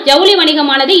பாத்தீங்கன்னா, ஜவுளி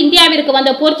வணிகமானது இந்தியாவிற்கு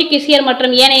வந்த போர்ச்சுகீசியர்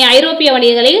மற்றும் ஏனைய ஐரோப்பிய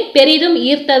வணிகர்களை பெரிதும்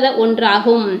ஈர்த்தது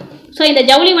ஒன்றாகும். இந்த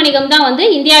ஜவுளி வணிகம் தான் வந்து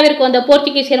இந்தியாவிற்கு வந்த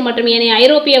போர்ச்சுகீசியர் மற்றும் ஏனைய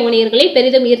ஐரோப்பிய வணிகர்களை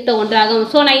பெரிதும் ஈர்த்த ஒன்றாகும்.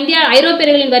 நான்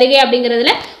ஐரோப்பியர்களின் வருகை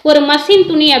அப்படிங்கிறதுல ஒரு மசின்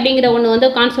துணி அப்படிங்கிற ஒன்று வந்து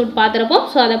கான்செப்ட் பார்த்துருப்போம்.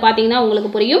 அதை பார்த்தீங்கன்னா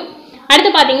உங்களுக்கு புரியும்.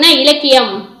 அடுத்து பார்த்தீங்கன்னா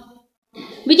இலக்கியம்.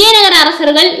 விஜயநகர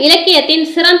அரசர்கள் இலக்கியத்தின்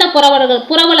சிறந்த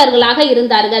புரவலர்களாக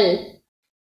இருந்தார்கள்.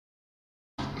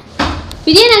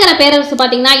 விஜயநகர பேரரசு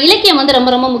பாத்தீங்கன்னா இலக்கியம் வந்து ரொம்ப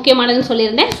ரொம்ப முக்கியமானதுன்னு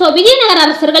சொல்லியிருந்தேன். ஸோ விஜயநகர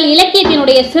அரசர்கள்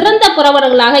இலக்கியத்தினுடைய சிறந்த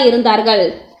புரவலர்களாக இருந்தார்கள்.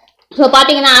 ஸோ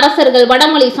பார்த்தீங்கன்னா அரசர்கள்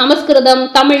வடமொழி, சமஸ்கிருதம்,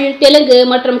 தமிழ், தெலுங்கு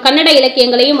மற்றும் கன்னட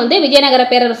இலக்கியங்களையும் வந்து விஜயநகர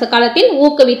பேரரசு காலத்தில்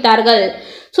ஊக்குவித்தார்கள்.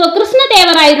 ஸோ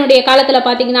கிருஷ்ணதேவராயனுடைய காலத்தில்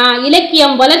பார்த்தீங்கன்னா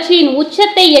இலக்கியம் வளர்ச்சியின்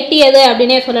உச்சத்தை எட்டியது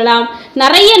அப்படின்னே சொல்லலாம்.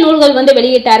 நிறைய நூல்கள் வந்து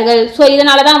வெளியிட்டார்கள். ஸோ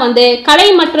இதனால தான் வந்து கலை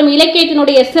மற்றும்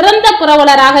இலக்கியத்தினுடைய சிறந்த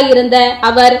புரவலராக இருந்த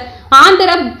அவர்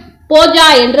ஆந்திர போஜா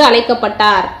என்று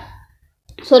அழைக்கப்பட்டார்.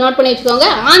 ஸோ நோட் பண்ணி வச்சுக்கோங்க.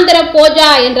 ஆந்திர போஜா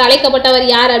என்று அழைக்கப்பட்டவர்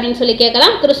யார் அப்படின்னு சொல்லி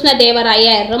கேட்கலாம்.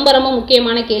 கிருஷ்ணதேவராயர். ரொம்ப ரொம்ப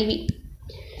முக்கியமான கேள்வி.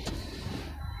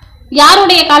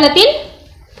 யாருடைய காலத்தில்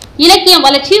இலக்கியம்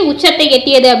வளர்ச்சி உச்சத்தை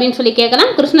எட்டியது அப்படின்னு சொல்லி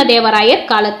கேட்கலாம். கிருஷ்ணதேவராயர்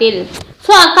காலத்தில்.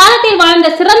 ஸோ அக்காலத்தில் வாழ்ந்த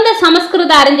சிறந்த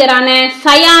சமஸ்கிருத அறிஞரான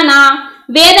சயானா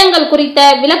வேதங்கள் குறித்த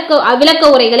விளக்க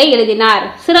உரைகளை எழுதினார்.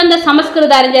 சிறந்த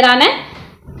சமஸ்கிருத அறிஞரான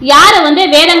யாரு வந்து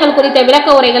வேதங்கள் குறித்த விளக்க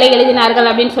உரைகளை எழுதினார்கள்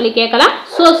அப்படின்னு சொல்லி கேட்கலாம்.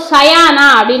 சோ சயானா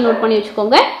அப்படின்னு நோட் பண்ணி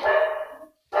வச்சுக்கோங்க.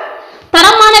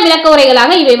 தரமான விளக்க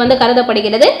உரைகளாக இவை வந்து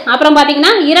கருதப்படுகிறது. அப்புறம்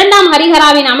பாத்தீங்கன்னா 2ஆம்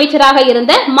ஹரிஹராவின் அமைச்சராக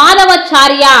இருந்த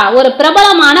மாதவாச்சாரியா ஒரு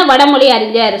பிரபலமான வடமொழி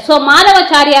அறிஞர். சோ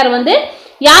மாதவாச்சாரியார் வந்து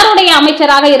யாருடைய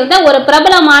அமைச்சராக இருந்த ஒரு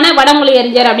பிரபலமான வடமொழி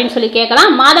அறிஞர் அப்படின்னு சொல்லி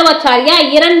கேட்கலாம். மாதவாச்சாரியா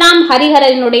 2ஆம்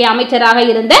ஹரிஹரனுடைய அமைச்சராக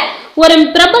இருந்த ஒரு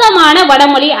பிரபலமான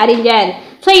வடமொழி அறிஞர்.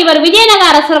 ஸோ இவர் விஜயநகர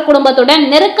அரசர் குடும்பத்துடன்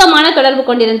நெருக்கமான தொடர்பு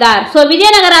கொண்டிருந்தார். ஸோ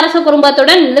விஜயநகர அரச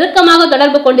குடும்பத்துடன் நெருக்கமாக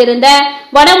தொடர்பு கொண்டிருந்த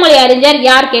வடமொழி அறிஞர்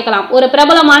யார் கேட்கலாம். ஒரு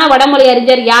பிரபலமான வடமொழி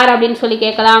அறிஞர் யார் அப்படின்னு சொல்லி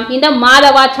கேட்கலாம். இந்த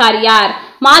மாதவாச்சாரியார்.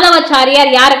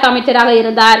 மாதவாச்சாரியார் யாருக்கு அமைச்சராக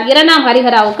இருந்தார்? 2ஆம்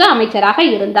ஹரிஹராவுக்கு அமைச்சராக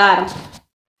இருந்தார்.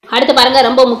 அடுத்து பாருங்க,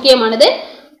 ரொம்ப முக்கியமானது.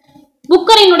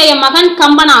 புக்கரினுடைய மகன்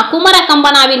கம்பனா, குமர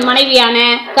கம்பனாவின் மனைவியான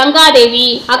கங்காதேவி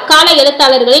அக்கால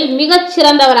எழுத்தாளர்களில் மிகச்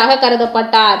சிறந்தவராக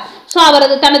கருதப்பட்டார். ஸோ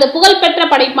அவரது தனது புகழ்பெற்ற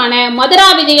படைப்பான மதுரா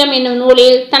விஜயம் என்னும்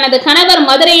நூலில் தனது கணவர்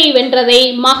மதுரையை வென்றதை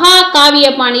மகா காவிய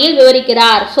பாணியில்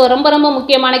விவரிக்கிறார். ஸோ ரொம்ப ரொம்ப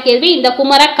முக்கியமான கேள்வி. இந்த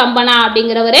குமர கம்பனா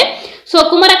அப்படிங்கிறவரு. ஸோ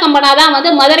குமர கம்பனா தான்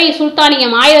வந்து மதுரை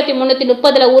சுல்தானியம்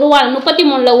 1333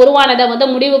 உருவானதை வந்து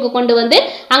முடிவுக்கு கொண்டு வந்து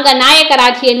அங்க நாயக்கர்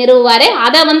ஆட்சியை நிறுவுவாரு.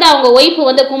 அதை வந்து அவங்க ஒய்ஃபு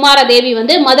வந்து குமாரதேவி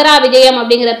வந்து மதுரா விஜயம்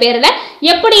அப்படிங்கிற பேர்ல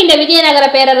எப்படி இந்த விஜயநகர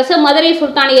பேரரசு மதுரை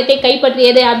சுல்தானியத்தை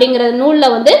கைப்பற்றியது அப்படிங்கிற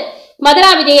நூல்ல வந்து மதுரா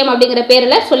விஜயம் அப்படிங்கிற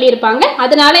பேர்ல சொல்லியிருப்பாங்க.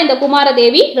 அதனால இந்த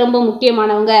குமாரதேவி ரொம்ப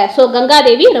முக்கியமானவங்க. சோ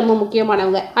கங்காதேவி ரொம்ப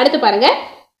முக்கியமானவங்க. அடுத்து பாருங்க,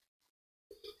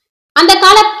 அந்த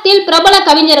காலத்தில் பிரபல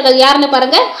கவிஞர்கள் யாருன்னு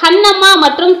பாருங்க. ஹன்னம்மா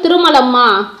மற்றும் திருமலம்மா.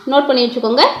 நோட் பண்ணி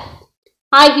வச்சுக்கோங்க.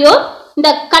 ஆகியோர் இந்த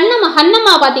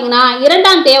ஹன்னம்மா பாத்தீங்கன்னா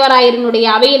 2ஆம் தேவராயரினுடைய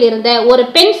அவையில் இருந்த ஒரு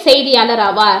பெண் செய்தியாளர்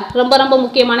ஆவார். ரொம்ப ரொம்ப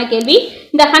முக்கியமான கேள்வி.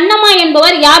 இந்த ஹன்னம்மா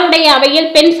என்பவர் யாருடைய அவையில்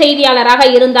பெண் செய்தியாளராக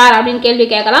இருந்தார் அப்படின்னு கேள்வி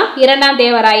கேட்கலாம். 2ஆம்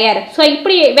தேவராயர். ஸோ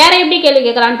இப்படி வேற எப்படி கேள்வி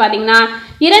கேட்கலாம்னு பாத்தீங்கன்னா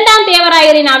 2ஆம்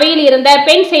தேவராயரின் அவையில் இருந்த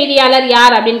பெண் செய்தியாளர்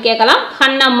யார் அப்படின்னு கேட்கலாம்.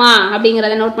 ஹன்னம்மா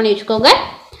அப்படிங்கிறத நோட் பண்ணி வச்சுக்கோங்க.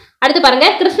 அடுத்து பாருங்க,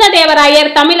 கிருஷ்ணதேவராயர்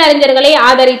தமிழ் அறிஞர்களை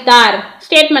ஆதரித்தார்.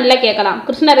 ஸ்டேட்மெண்ட்ல கேட்கலாம்.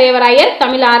 கிருஷ்ணதேவராயர்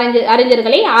தமிழ்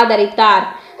அறிஞர்களை ஆதரித்தார்.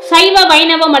 சைவ,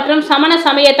 வைணவ மற்றும் சமண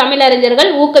சமய தமிழறிஞர்கள்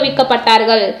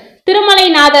ஊக்குவிக்கப்பட்டார்கள்.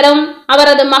 திருமலைநாதரும்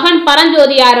அவரது மகன்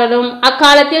பரஞ்சோதியாரரும்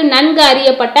அக்காலத்தில் நன்கு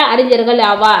அறியப்பட்ட அறிஞர்கள்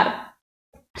ஆவார்.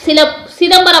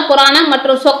 சிதம்பர புராணம்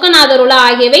மற்றும் சொக்கநாதருலா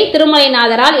ஆகியவை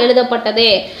திருமலைநாதரால் எழுதப்பட்டது.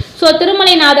 சோ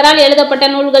திருமலைநாதரால் எழுதப்பட்ட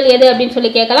நூல்கள் எது அப்படின்னு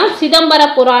சொல்லி கேட்கலாம். சிதம்பர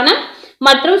புராணம்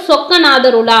மற்றும்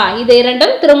சொக்கநாதருலா, இது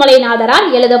இரண்டும் திருமலைநாதரால்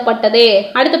எழுதப்பட்டது.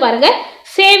 அடுத்து பாருங்க,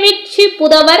 சேவிச்சி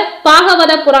புதவர்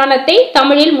பாகவத புராணத்தை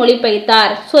தமிழில்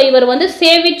மொழிபெயர்த்தார். ஸோ இவர் வந்து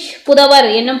சேவிச் புதவர்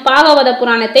என்னும் பாகவத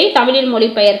புராணத்தை தமிழில்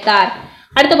மொழிபெயர்த்தார்.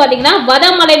 அடுத்து பார்த்தீங்கன்னா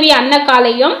வதமலைவி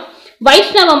அன்னக்காலையும்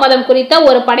வைஷ்ணவ மதம் குறித்த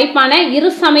ஒரு படைப்பான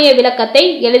இருசமய விளக்கத்தை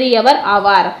எழுதியவர்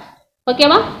ஆவார்.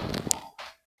 ஓகேவா?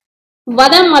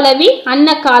 வதமலவி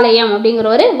அன்னக்காலயம்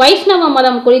அப்படிங்கிறவர் வைஷ்ணவ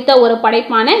மதம் குறித்த ஒரு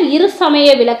படைப்பான இருசமய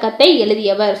விளக்கத்தை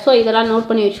எழுதியவர். ஸோ இதெல்லாம் நோட்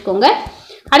பண்ணி வச்சுக்கோங்க.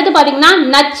 அடுத்து பாத்தீங்கன்னா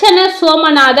நச்சன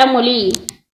சோமநாத மொழி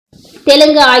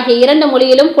தெலுங்கு ஆகிய 2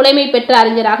 மொழியிலும் புலமை பெற்ற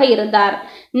அறிஞராக இருந்தார்.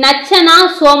 நச்சனா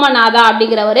சோமநாதா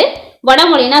அப்படிங்கிறவரு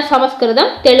வடமொழினா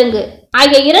சமஸ்கிருதம், தெலுங்கு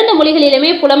ஆகிய 2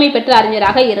 மொழிகளிலுமே புலமை பெற்ற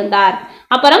அறிஞராக இருந்தார்.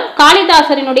 அப்புறம்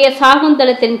காளிதாசரினுடைய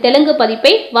சாகுந்தலத்தின் தெலுங்கு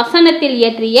பதிப்பை வசனத்தில்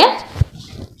இயற்றிய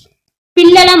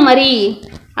பிள்ளலமரி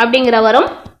அப்படிங்கிறவரும்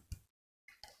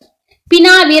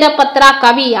பினா வீரபத்ரா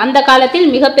கவி அந்த காலத்தில்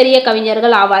மிகப்பெரிய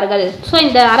கவிஞர்கள் ஆவார்கள். ஸோ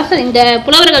இந்த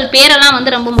புலவர்கள் பேரெல்லாம்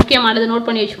வந்து ரொம்ப முக்கியமானது, நோட்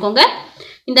பண்ணி வச்சுக்கோங்க.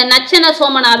 இந்த நச்சன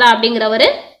சோமநாதா அப்படிங்கிறவர்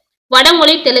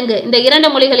வடமொழி, தெலுங்கு இந்த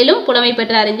 2 மொழிகளிலும் புலமை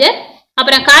பெற்ற அறிஞர்.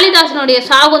 அப்புறம் காளிதாசனுடைய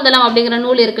சாகுந்தலம் அப்படிங்கிற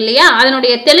நூல் இருக்கு இல்லையா,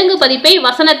 அதனுடைய தெலுங்கு பதிப்பை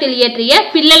வசனத்தில் இயற்றிய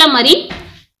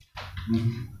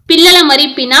பிள்ளலமரி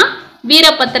பினா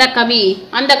வீரபத்ர கவி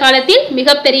அந்த காலத்தில்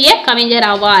மிகப்பெரிய கவிஞர்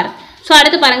ஆவார். சோ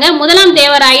அடுத்து பாருங்க, முதலாம்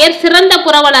தேவராயர் சிறந்த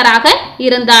புரவலராக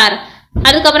இருந்தார்.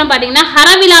 அதுக்கப்புறம் பாத்தீங்கன்னா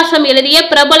ஹரவிலாசம் எழுதிய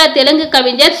பிரபல தெலுங்கு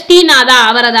கவிஞர் ஸ்ரீநாதா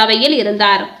அவரது அவையில்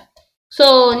இருந்தார். சோ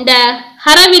இந்த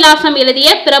ஹரவிலாசம் எழுதிய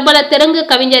பிரபல தெலுங்கு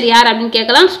கவிஞர் யார் அப்படின்னு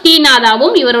கேட்கலாம்.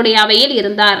 ஸ்ரீநாதாவும் இவருடைய அவையில்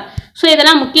இருந்தார். சோ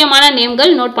இதெல்லாம் முக்கியமான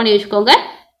நேம்கள், நோட் பண்ணி வச்சுக்கோங்க.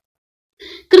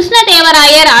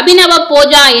 கிருஷ்ணதேவராயர் அபினவ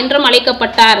போஜா என்றும்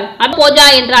அழைக்கப்பட்டார். போஜா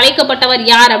என்று அழைக்கப்பட்டவர்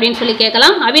யார் அப்படின்னு சொல்லி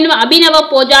கேட்கலாம். அபினவ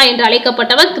போஜா என்று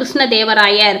அழைக்கப்பட்டவர்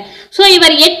கிருஷ்ணதேவராயர். சோ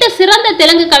இவர் 8 சிறந்த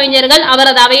தெலுங்கு கவிஞர்கள்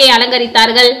அவரது அவையை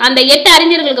அலங்கரித்தார்கள். அந்த 8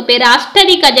 அறிஞர்களுக்கு பேரு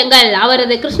அஷ்டதி கஜங்கள்.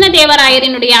 அவரது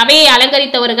கிருஷ்ணதேவராயரினுடைய அவையை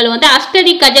அலங்கரித்தவர்கள் வந்து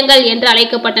அஷ்டதி கஜங்கள் என்று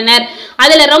அழைக்கப்பட்டனர்.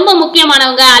 அதுல ரொம்ப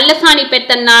முக்கியமானவங்க அல்லசாணி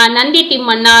பெத்தண்ணா, நந்தி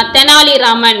திம்மண்ணா, தெனாலி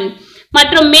ராமன்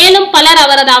மற்றும் மேலும் பலர்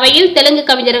அவரது அவையில் தெலுங்கு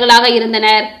கவிஞர்களாக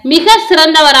இருந்தனர். மிக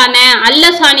சிறந்தவரான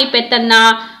அல்லசாணி பெத்தண்ணா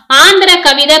ஆந்திர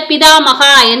கவித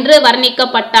பிதாமகா என்று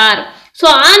வர்ணிக்கப்பட்டார். சோ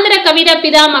ஆந்திர கவித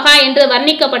பிதாமகா என்று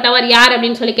வர்ணிக்கப்பட்டவர் யார்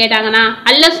அப்படின்னு சொல்லி கேட்டாங்கன்னா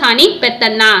அல்லசாணி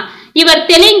பெத்தண்ணா. இவர்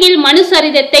தெலுங்கில்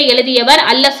மனுசரிதத்தை எழுதியவர்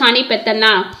அல்லசாணி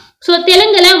பெத்தண்ணா. சோ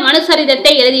தெலுங்குல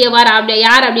மனுசரிதத்தை எழுதியவர்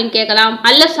யார் அப்படின்னு கேட்கலாம்,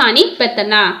 அல்லசாணி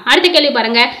பெத்தண்ணா. அடுத்த கேள்வி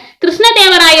பாருங்க,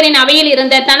 கிருஷ்ணதேவராயரின் அவையில்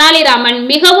இருந்த தெனாலிராமன்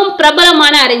மிகவும்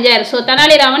பிரபலமான அறிஞர். சோ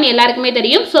தெனாலிராமன் எல்லாருக்குமே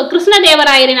தெரியும். சோ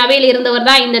கிருஷ்ணதேவராயரின் அவையில் இருந்தவர்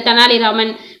தான் இந்த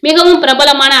தெனாலிராமன். மிகவும்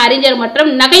பிரபலமான அறிஞர்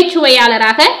மற்றும்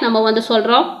நகைச்சுவையாளராக நம்ம வந்து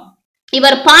சொல்றோம்.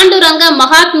 இவர் பாண்டுரங்க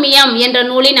மகாத்மியம் என்ற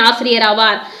நூலின் ஆசிரியர்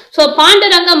ஆவார். சோ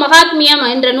பாண்டுரங்க மகாத்மியம்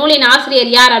என்ற நூலின்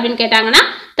ஆசிரியர் யார் அப்படின்னு கேட்டாங்கன்னா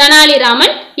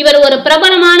தெனாலிராமன். இவர் ஒரு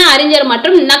பிரபலமான அறிஞர்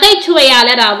மற்றும்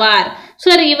நகைச்சுவையாளர் ஆவார்.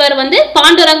 சரி, இவர் வந்து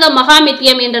பாண்டுரங்க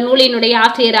மகாமித்யம் என்ற நூலினுடைய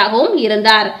ஆசிரியராகவும்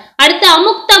இருந்தார். அடுத்து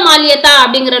அமுக்த மால்யதா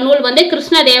அப்படிங்கிற நூல் வந்து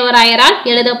கிருஷ்ணதேவராயரால்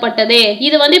எழுதப்பட்டது.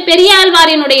 இது வந்து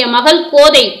பெரியாழ்வாரினுடைய மகள்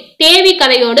கோதை தேவி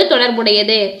கதையோடு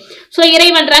தொடர்புடையது. சோ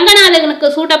இறைவன் ரங்கநாதனுக்கு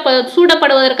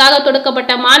சூட்டப்படுவதற்காக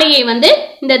தொடுக்கப்பட்ட மாலையை வந்து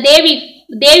இந்த தேவி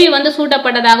வந்து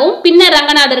சூட்டப்பட்டதாகவும் பின்னர்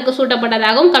ரங்கநாதருக்கு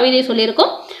சூட்டப்பட்டதாகவும் கவிதை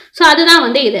சொல்லியிருக்கும். சோ அதுதான்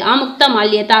வந்து இது அமுக்த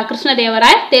மால்யதா,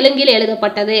 கிருஷ்ணதேவராயர் தெலுங்கில்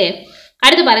எழுதப்பட்டது.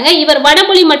 அடுத்து பாருங்க, இவர்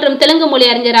வடமொழி மற்றும் தெலுங்கு மொழி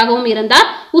அறிஞராகவும் இருந்தார்.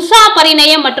 உஷா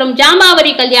பரிணயம் மற்றும்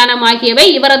ஜாம்பாவரி கல்யாணம் ஆகியவை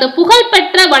இவரது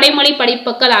புகழ்பெற்ற வடமொழி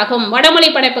படைப்புகள் ஆகும். வடமொழி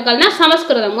படைப்புகள்னா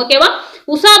சமஸ்கிருதம், ஓகேவா?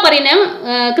 உஷா பரிணயம்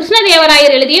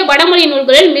கிருஷ்ணதேவராயர் எழுதிய வடமொழி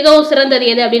நூல்களில் மிகவும் சிறந்தது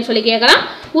எது அப்படின்னு சொல்லி கேட்கலாம்.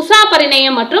 உஷா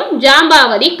பரிணயம் மற்றும்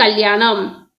ஜாம்பாவதி கல்யாணம்.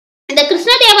 இந்த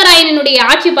கிருஷ்ணதேவராயனுடைய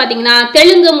ஆட்சி பாத்தீங்கன்னா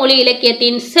தெலுங்கு மொழி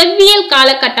இலக்கியத்தின் செவ்வியல்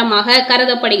காலகட்டமாக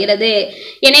கருதப்படுகிறது.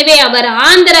 எனவே அவர்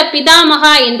ஆந்திர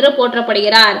பிதாமகா என்று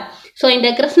போற்றப்படுகிறார். சோ இந்த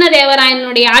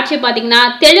கிருஷ்ணதேவராயனுடைய ஆட்சி பாத்தீங்கன்னா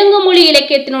தெலுங்கு மொழி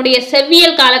இலக்கியத்தினுடைய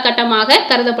செவ்வியல் காலகட்டமாக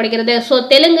கருதப்படுகிறது. சோ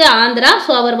தெலுங்கு ஆந்திரா.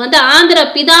 சோ அவர் வந்து ஆந்திர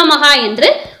பிதாமகா என்று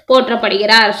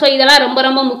போற்றப்படுகிறார். சோ இதெல்லாம் ரொம்ப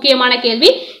ரொம்ப முக்கியமான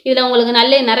கேள்வி. இதுல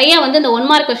உங்களுக்கு நிறைய வந்து இந்த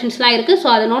 1 மார்க் கொஸ்டின்ஸ்லாம் இருக்கு. சோ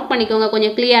அதை நோட் பண்ணிக்கோங்க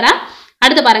கொஞ்சம் கிளியரா.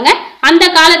 அடுத்து பாருங்க, அந்த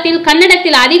காலத்தில்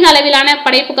கன்னடத்தில் அதிக அளவிலான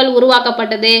படைப்புகள்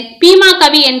உருவாக்கப்பட்டது. பீமா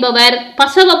கவி என்பவர்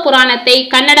பசவ புராணத்தை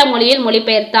கன்னட மொழியில்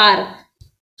மொழிபெயர்த்தார்.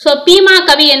 சோ பீமா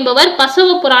கவி என்பவர்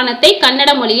பசவ புராணத்தை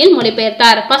கன்னட மொழியில்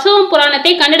மொழிபெயர்த்தார். பசவம்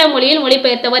புராணத்தை கன்னட மொழியில்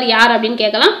மொழிபெயர்த்தவர் யார் அப்படின்னு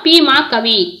கேட்கலாம், பீமா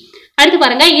கவி. அடுத்து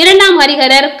பாருங்க, 2ஆம்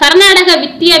ஹரிஹரர் கர்நாடக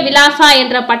வித்திய விலாசா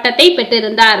என்ற பட்டத்தை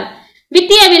பெற்றிருந்தார்.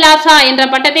 வித்திய விலாசா என்ற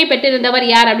பட்டத்தை பெற்றிருந்தவர்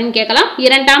யார் அப்படின்னு கேட்கலாம்,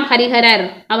 2ஆம் ஹரிஹரர்.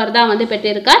 அவர் தான் வந்து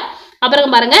பெற்றிருக்கார்.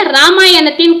 அப்புறம் பாருங்க,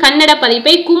 ராமாயணத்தின் கன்னட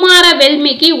பதிப்பை குமார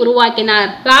வெல்மிகி உருவாக்கினார்.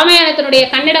 ராமாயணத்தினுடைய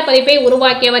கன்னட பதிப்பை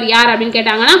உருவாக்கியவர் யார் அப்படின்னு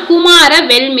கேட்டாங்கன்னா குமார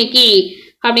வெல்மிகி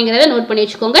அப்படிங்கிறத நோட் பண்ணி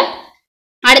வச்சுக்கோங்க.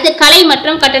 அடுத்து கலை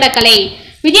மற்றும் கட்டடக்கலை.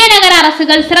 விஜயநகர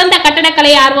அரசுகள் சிறந்த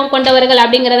கட்டடக்கலை ஆர்வம் கொண்டவர்கள்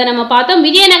அப்படிங்கிறத நம்ம பார்த்தோம்.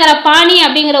 விஜயநகர பாணி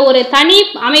அப்படிங்கிற ஒரு தனி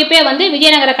அமைப்பே வந்து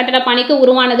விஜயநகர கட்டட பாணிக்கு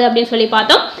உருவானது அப்படின்னு சொல்லி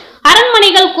பார்த்தோம்.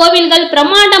 அரண்மனைகள், கோவில்கள்,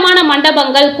 பிரம்மாண்டமான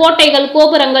மண்டபங்கள், கோட்டைகள்,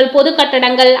 கோபுரங்கள், பொது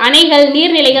கட்டடங்கள், அணைகள்,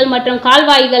 நீர்நிலைகள் மற்றும்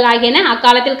கால்வாய்கள் ஆகியன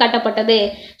அக்காலத்தில் கட்டப்பட்டது.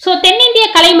 சோ தென்னிந்திய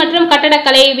கலை மற்றும்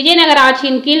கட்டடக்கலை விஜயநகர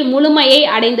ஆட்சியின் கீழ் முழுமையை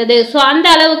அடைந்தது. சோ அந்த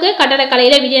அளவுக்கு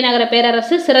கட்டடக்கலையில விஜயநகர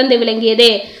பேரரசு சிறந்து விளங்கியது.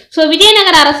 சோ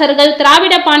விஜயநகர அரசர்கள்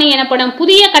திராவிட பாணி எனப்படும்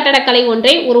புதிய கட்டடக்கலை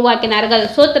ஒன்றை உருவாக்கினார்கள்.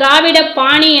 சோ திராவிட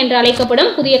பாணி என்று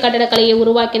அழைக்கப்படும் புதிய கட்டடக்கலையை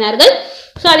உருவாக்கினார்கள்.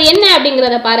 சோ அது என்ன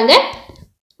அப்படிங்கிறத பாருங்க.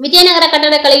 விஜயநகர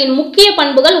கட்டடக்கலையின் முக்கிய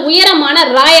பண்புகள் உயரமான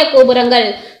ராய கோபுரங்கள்.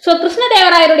 சோ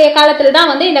கிருஷ்ணதேவராயருடைய காலத்தில் தான்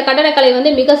வந்து இந்த கட்டடக்கலை வந்து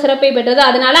மிக சிறப்பை பெற்றது.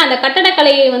 அதனால அந்த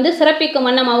கட்டடக்கலையை வந்து சிறப்பிக்கும்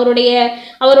வண்ணம்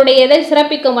அவருடைய இதை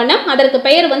சிறப்பிக்கும் வண்ணம் அதற்கு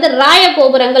பெயர் வந்து ராய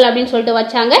கோபுரங்கள் அப்படின்னு சொல்லிட்டு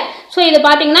வச்சாங்க. சோ இது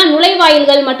பாத்தீங்கன்னா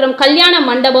நுழைவாயில்கள் மற்றும் கல்யாண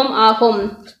மண்டபம் ஆகும்.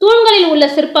 தூண்களில் உள்ள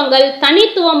சிற்பங்கள்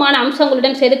தனித்துவமான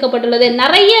அம்சங்களுடன் செதுக்கப்பட்டுள்ளது.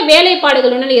 நிறைய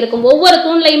வேலைப்பாடுகளுடன் இருக்கும். ஒவ்வொரு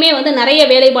தூண்லையுமே வந்து நிறைய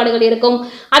வேலைப்பாடுகள் இருக்கும்.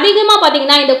 அதிகமா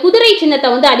பாத்தீங்கன்னா இந்த குதிரை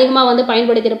சின்னத்தை வந்து அதிகமா வந்து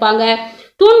பயன்படுத்தியிருப்பாங்க.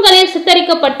 தூண்களில்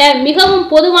சித்தரிக்கப்பட்ட மிகவும்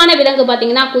பொதுவான விலங்கு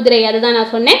பாத்தீங்கன்னா குதிரை. அதுதான்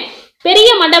நான் சொன்னேன். பெரிய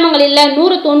மண்டபங்களில்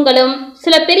 100 தூண்களும்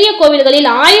சில பெரிய கோவில்களில்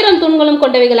 1000 தூண்களும்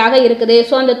கொண்டவைகளாக இருக்குது.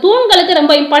 ஸோ அந்த தூண்களுக்கு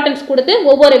ரொம்ப இம்பார்ட்டன்ஸ் கொடுத்து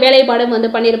ஒவ்வொரு வேலைப்பாடும் வந்து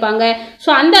பண்ணியிருப்பாங்க. ஸோ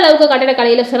அந்த அளவுக்கு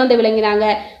கட்டடக்கலையில சிறந்து விளங்கினாங்க.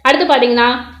 அடுத்து பாத்தீங்கன்னா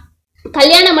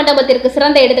கல்யாண மண்டபத்திற்கு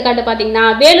சிறந்த எடுத்துக்காட்டு பார்த்தீங்கன்னா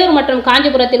வேலூர் மற்றும்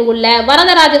காஞ்சிபுரத்தில் உள்ள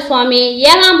வரதராஜ சுவாமி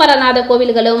ஏகாம்பரநாத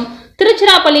கோவில்களும்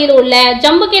திருச்சிராப்பள்ளியில் உள்ள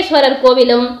ஜம்புகேஸ்வரர்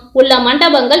கோவிலும் உள்ள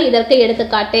மண்டபங்கள் இதற்கு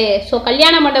எடுத்துக்காட்டு. ஸோ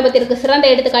கல்யாண மண்டபத்திற்கு சிறந்த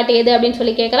எடுத்துக்காட்டு எது அப்படின்னு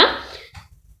சொல்லி கேட்கலாம்.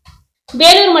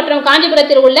 வேலூர் மற்றும்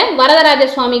காஞ்சிபுரத்தில் உள்ள வரதராஜ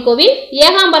சுவாமி கோவில்,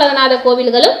 ஏகாம்பரநாத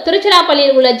கோவில்களும்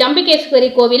திருச்சிராப்பள்ளியில் உள்ள ஜம்புகேஸ்வரி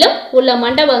கோவிலும் உள்ள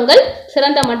மண்டபங்கள்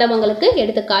சிறந்த மண்டபங்களுக்கு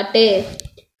எடுத்துக்காட்டு.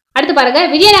 அடுத்து பாருங்க,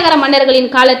 விஜயநகர மன்னர்களின்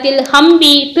காலத்தில்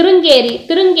ஹம்பி,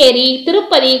 திருங்கேரி,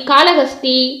 திருப்பதி,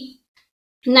 காளஹஸ்தி,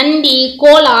 நந்தி,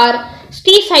 கோலார்,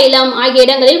 ஸ்ரீசைலம் ஆகிய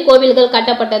இடங்களில் கோவில்கள்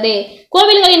கட்டப்பட்டது.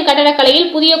 கோவில்களின் கட்டடக்கலையில்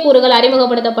புதிய கூறுகள்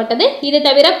அறிமுகப்படுத்தப்பட்டது. இது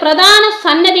தவிர பிரதான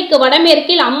சன்னதிக்கு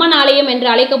வடமேற்கில் அம்மன் ஆலயம் என்று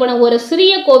அழைக்கப்படும் ஒரு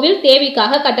சிறிய கோவில்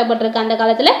தேவிக்காக கட்டப்பட்டிருக்கு அந்த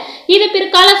காலத்துல. இது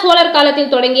பிற்கால சோழர்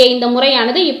காலத்தில் தொடங்கிய இந்த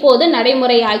முறையானது இப்போது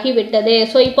நடைமுறையாகிவிட்டது.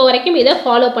 ஸோ இப்போ வரைக்கும் இதை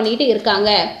ஃபாலோ பண்ணிட்டு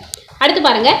இருக்காங்க. அடுத்து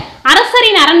பாருங்க,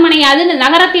 அரசரின் அரண்மனையானது இந்த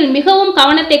நகரத்தில் மிகவும்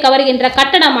கவனத்தை கவர்கின்ற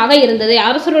கட்டடமாக இருந்தது.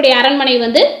 அரசருடைய அரண்மனை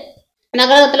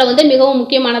நகரத்துல மிகவும்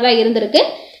முக்கியமானதா இருந்திருக்கு.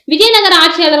 விஜயநகர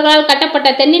ஆட்சியாளர்களால் கட்டப்பட்ட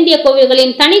தென்னிந்திய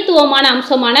கோவில்களின் தனித்துவமான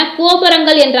அம்சமான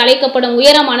கோபுரங்கள் என்று அழைக்கப்படும்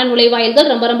உயரமான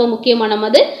நுழைவாயில்கள் ரொம்ப ரொம்ப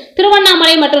முக்கியமானது.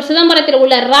 திருவண்ணாமலை மற்றும் சிதம்பரத்தில்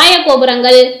உள்ள ராய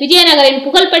கோபுரங்கள் விஜயநகரின்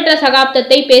புகழ்பெற்ற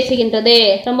சகாப்தத்தை பேசுகின்றது.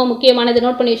 ரொம்ப முக்கியமானது,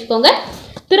 நோட் பண்ணி வச்சுக்கோங்க.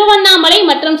 திருவண்ணாமலை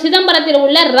மற்றும் சிதம்பரத்தில்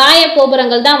உள்ள ராய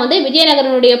கோபுரங்கள் தான்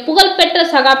விஜயநகரனுடைய புகழ்பெற்ற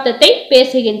சகாப்தத்தை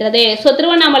பேசுகின்றது. ஸோ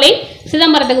திருவண்ணாமலை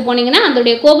சிதம்பரத்துக்கு போனீங்கன்னா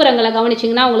அதனுடைய கோபுரங்களை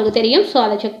கவனிச்சிங்கன்னா உங்களுக்கு தெரியும். ஸோ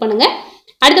அதை செக் பண்ணுங்க.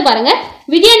 அடுத்து பாருங்க,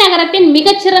 விஜயநகரத்தின்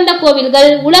மிகச்சிறந்த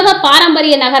கோவில்கள் உலக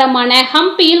பாரம்பரிய நகரமான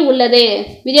ஹம்பியில் உள்ளது.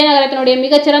 விஜயநகரத்தினுடைய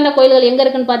மிகச்சிறந்த கோயில்கள் எங்க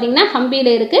இருக்குன்னு பாத்தீங்கன்னா ஹம்பியில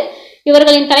இருக்கு.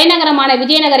 இவர்களின் தலைநகரமான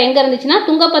விஜயநகர் எங்க இருந்துச்சுன்னா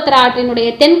துங்கபத்ரா ஆற்றினுடைய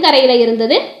தென்கரையில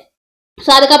இருந்தது. ஸோ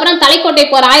அதுக்கப்புறம் தலைக்கோட்டை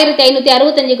போர்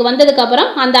 1565 வந்ததுக்கு அப்புறம்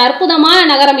அந்த அற்புதமான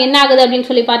நகரம் என்ன ஆகுது அப்படின்னு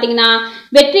சொல்லி பார்த்தீங்கன்னா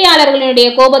வெற்றியாளர்களுடைய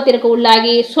கோபத்திற்கு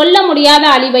உள்ளாகி சொல்ல முடியாத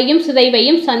அழிவையும்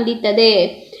சிதைவையும் சந்தித்தது.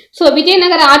 ஸோ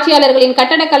விஜயநகர ஆட்சியாளர்களின்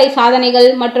கட்டடக்கலை சாதனைகள்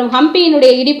மற்றும்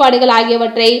ஹம்பியினுடைய இடிபாடுகள்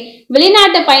ஆகியவற்றை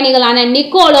வெளிநாட்டு பயணிகளான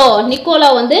நிக்கோலோ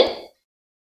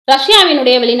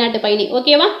ரஷ்யாவினுடைய வெளிநாட்டு பயணி,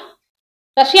 ஓகேவா,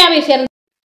 ரஷ்யாவை சேர்ந்த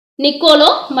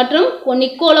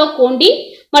நிக்கோலோ கோண்டி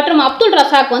மற்றும் அப்துல்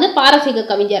ரசாக் பாரசீக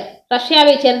கவிஞர்.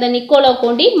 ரஷ்யாவை சேர்ந்த நிக்கோலோ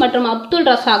கோண்டி மற்றும் அப்துல்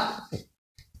ரசாக்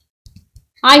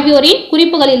ஆகியோரின்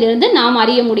குறிப்புகளில் இருந்து நாம்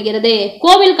அறிய முடிகிறது.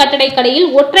 கோவில் கட்டடக்கலையில்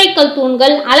ஒற்றைக்கல்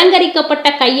தூண்கள், அலங்கரிக்கப்பட்ட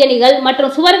கையணிகள்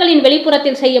மற்றும் சுவர்களின்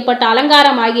வெளிப்புறத்தில் செய்யப்பட்ட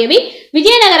அலங்காரம் ஆகியவை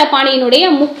விஜயநகர பாணியினுடைய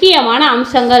முக்கியமான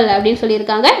அம்சங்கள் அப்படின்னு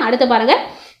சொல்லியிருக்காங்க. அடுத்து பாருங்க,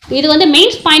 இது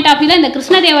மெயின்ஸ் பாயிண்ட் ஆஃப் வியூல இந்த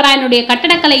கிருஷ்ணதேவராயனுடைய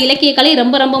கட்டடக்கலை இலக்கிய கலை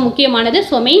ரொம்ப ரொம்ப முக்கியமானது.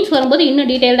 ஸோ மெயின்ஸ் வரும்போது இன்னும்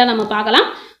டீட்டெயில்டா நம்ம பார்க்கலாம்.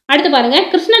 அடுத்து பாருங்க,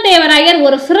 கிருஷ்ணதேவராயர்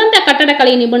ஒரு சிறந்த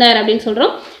கட்டடக்கலை நிபுணர் அப்படின்னு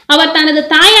சொல்றோம். அவர் தனது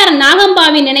தாயார்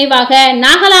நாகம்பாவின் நினைவாக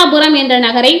நாகலாபுரம் என்ற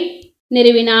நகரை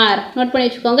நிறுவினார். நோட் பண்ணி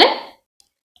வச்சுக்கோங்க.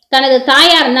 தனது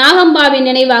தாயார் நாகம்பாவின்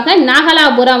நினைவாக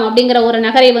நாகலாபுரம் அப்படிங்கிற ஒரு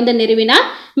நகரை நிறுவினார்.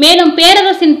 மேலும்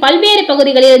பேரரசின் பல்வேறு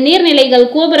பகுதிகளில் நீர்நிலைகள்,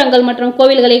 கோபுரங்கள் மற்றும்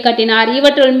கோவில்களை கட்டினார்.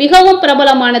 இவற்றுள் மிகவும்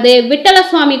பிரபலமானது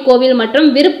விட்டலசுவாமி கோவில் மற்றும்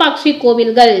விருப்பாட்சி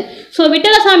கோவில்கள். ஸோ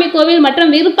விட்டலசுவாமி கோவில்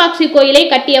மற்றும் விருப்பாட்சி கோயிலை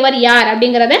கட்டியவர் யார்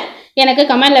அப்படிங்கிறத எனக்கு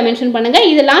கமெண்ட்ல மென்ஷன் பண்ணுங்க.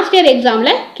 இது லாஸ்ட் இயர்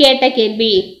எக்ஸாம்ல கேட்ட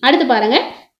கேள்வி. அடுத்து பாருங்க,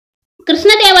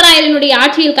 கிருஷ்ணதேவராயனுடைய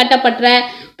ஆட்சியில் கட்டப்பட்ட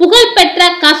புகழ்பெற்ற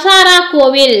கசாரா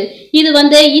கோவில் இது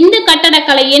இந்து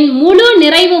கட்டடக்கலையின் முழு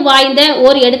நிறைவு வாய்ந்த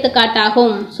ஒரு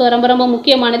எடுத்துக்காட்டாகும். ஸோ ரொம்ப ரொம்ப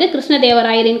முக்கியமானது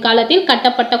கிருஷ்ணதேவராயரின் காலத்தில்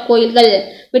கட்டப்பட்ட கோயில்கள்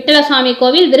விட்டலசுவாமி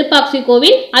கோவில், விருப்பாட்சி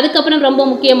கோவில், அதுக்கப்புறம் ரொம்ப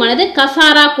முக்கியமானது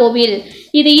கசாரா கோவில்.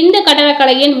 இது இந்து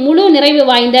கட்டடக்கலையின் முழு நிறைவு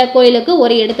வாய்ந்த கோயிலுக்கு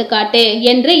ஒரு எடுத்துக்காட்டு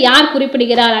என்று யார்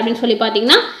குறிப்பிடுகிறார் அப்படின்னு சொல்லி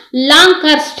பார்த்தீங்கன்னா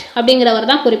லாங்கர்ஸ்ட் அப்படிங்கிறவர்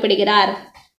தான் குறிப்பிடுகிறார்.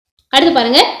 அடுத்து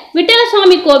பாருங்க,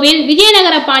 விட்டலசுவாமி கோவில்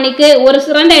விஜயநகர பாணிக்கு ஒரு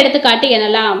சிறந்த எடுத்துக்காட்டு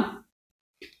எனலாம்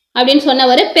அப்படின்னு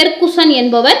சொன்னவர் பெர்குசன்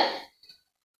என்பவர்.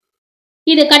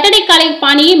 இது கட்டடக்கலை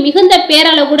பாணியை மிகுந்த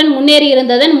பேரளவுடன் முன்னேறி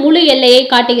இருந்ததன் முழு எல்லையை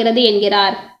காட்டுகிறது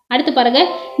என்கிறார். அடுத்து பாருங்க,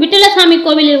 விட்டலசுவாமி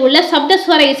கோவிலில் உள்ள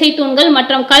சப்தஸ்வர இசைத்தூண்கள்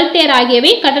மற்றும் கல்தேர்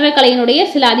ஆகியவை கட்டடக்கலையினுடைய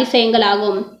சில அதிசயங்கள்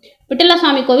ஆகும்.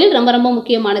 விட்டலசுவாமி கோவில் ரொம்ப ரொம்ப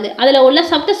முக்கியமானது. அதுல உள்ள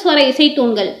சப்தஸ்வர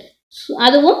இசைத்தூண்கள்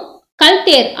அதுவும்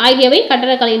கல்தேர் ஆகியவை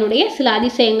கட்டடக்கலையினுடைய சில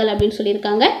அதிசயங்கள் அப்படின்னு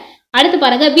சொல்லியிருக்காங்க. அடுத்து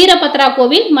பாருங்க, வீரபத்ரா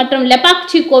கோவில் மற்றும்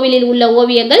லெபாக்சி கோவிலில் உள்ள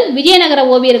ஓவியங்கள் விஜயநகர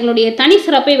ஓவியர்களுடைய தனி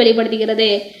சிறப்பை வெளிப்படுத்துகிறது.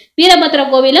 வீரபத்ரா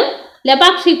கோவிலும்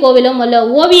லெபாக்சி கோவிலும் உள்ள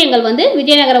ஓவியங்கள்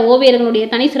விஜயநகர ஓவியர்களுடைய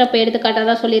தனி சிறப்பை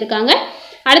எடுத்துக்காட்டதா சொல்லியிருக்காங்க.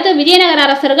 அடுத்து விஜயநகர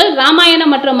அரசர்கள்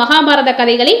ராமாயணம் மற்றும் மகாபாரத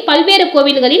கதைகளை பல்வேறு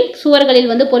கோவில்களில்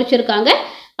சுவர்களில் பொறிச்சிருக்காங்க.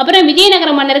 அப்புறம் விஜயநகர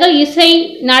மன்னர்கள் இசை,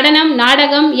 நடனம்,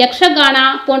 நாடகம், யக்ஷகானா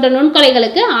போன்ற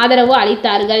நுண்கலைகளுக்கு ஆதரவு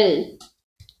அளித்தார்கள்.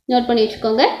 நோட் பண்ணி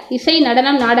வச்சுக்கோங்க. இசை,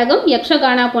 நடனம், நாடகம்,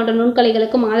 யக்ஷகானா போன்ற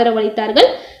நுண்கலைகளுக்கும் ஆதரவு அளித்தார்கள்.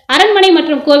 அரண்மனை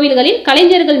மற்றும் கோவில்களில்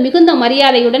கலைஞர்கள் மிகுந்த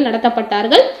மரியாதையுடன்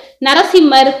நடத்தப்பட்டார்கள்.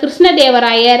 நரசிம்மர்,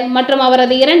 கிருஷ்ணதேவராயர் மற்றும்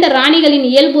அவரது 2 ராணிகளின்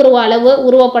இயல்புருவ அளவு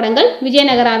உருவப்படங்கள்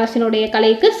விஜயநகர அரசினுடைய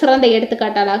கலைக்கு சிறந்த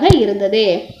எடுத்துக்காட்டாக இருந்தது.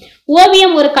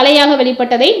 ஓவியம் ஒரு கலையாக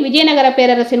வெளிப்பட்டதை விஜயநகர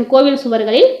பேரரசின் கோவில்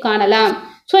சுவர்களில் காணலாம்.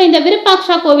 ஸோ இந்த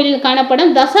விருப்பாக்ஷா கோவிலில்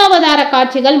காணப்படும் தசாவதார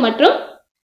காட்சிகள் மற்றும்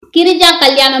கிரிஜா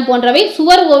கல்யாணம் போன்றவை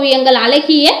சுவர் ஓவியங்கள்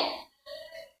அழகிய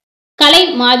கலை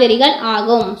மாதிரிகள்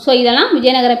ஆகும். ஸோ இதெல்லாம்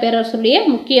விஜயநகர பேரரசுடைய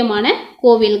முக்கியமான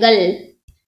கோவில்கள்.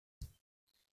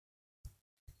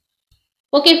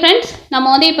 ஓகே ஃப்ரெண்ட்ஸ்,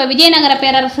 நம்ம இப்போ விஜயநகர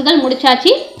பேரரசுகள்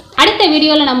முடிச்சாச்சு. அடுத்த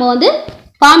வீடியோவில் நம்ம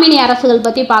பாமினி அரசுகள்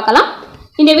பற்றி பார்க்கலாம்.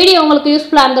 இந்த வீடியோ உங்களுக்கு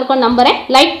யூஸ்ஃபுல்லாக இருந்திருக்கும்னு நம்புகிறேன்.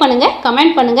 லைக் பண்ணுங்கள்,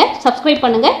 கமெண்ட் பண்ணுங்கள், சப்ஸ்கிரைப்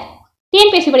பண்ணுங்கள்.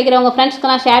 TNPSC படிக்கிறவங்க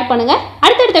ஃப்ரெண்ட்ஸ்க்கெல்லாம் ஷேர் பண்ணுங்கள்.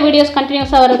 அடுத்தடுத்த வீடியோஸ்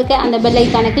கண்டினியூஸாக வர்றதுக்கு அந்த பெல்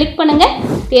ஐக்கானை கிளிக் பண்ணுங்கள்.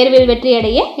 தேர்வில் வெற்றி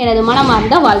அடைய எனது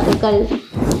மனமார்ந்த வாழ்த்துக்கள்.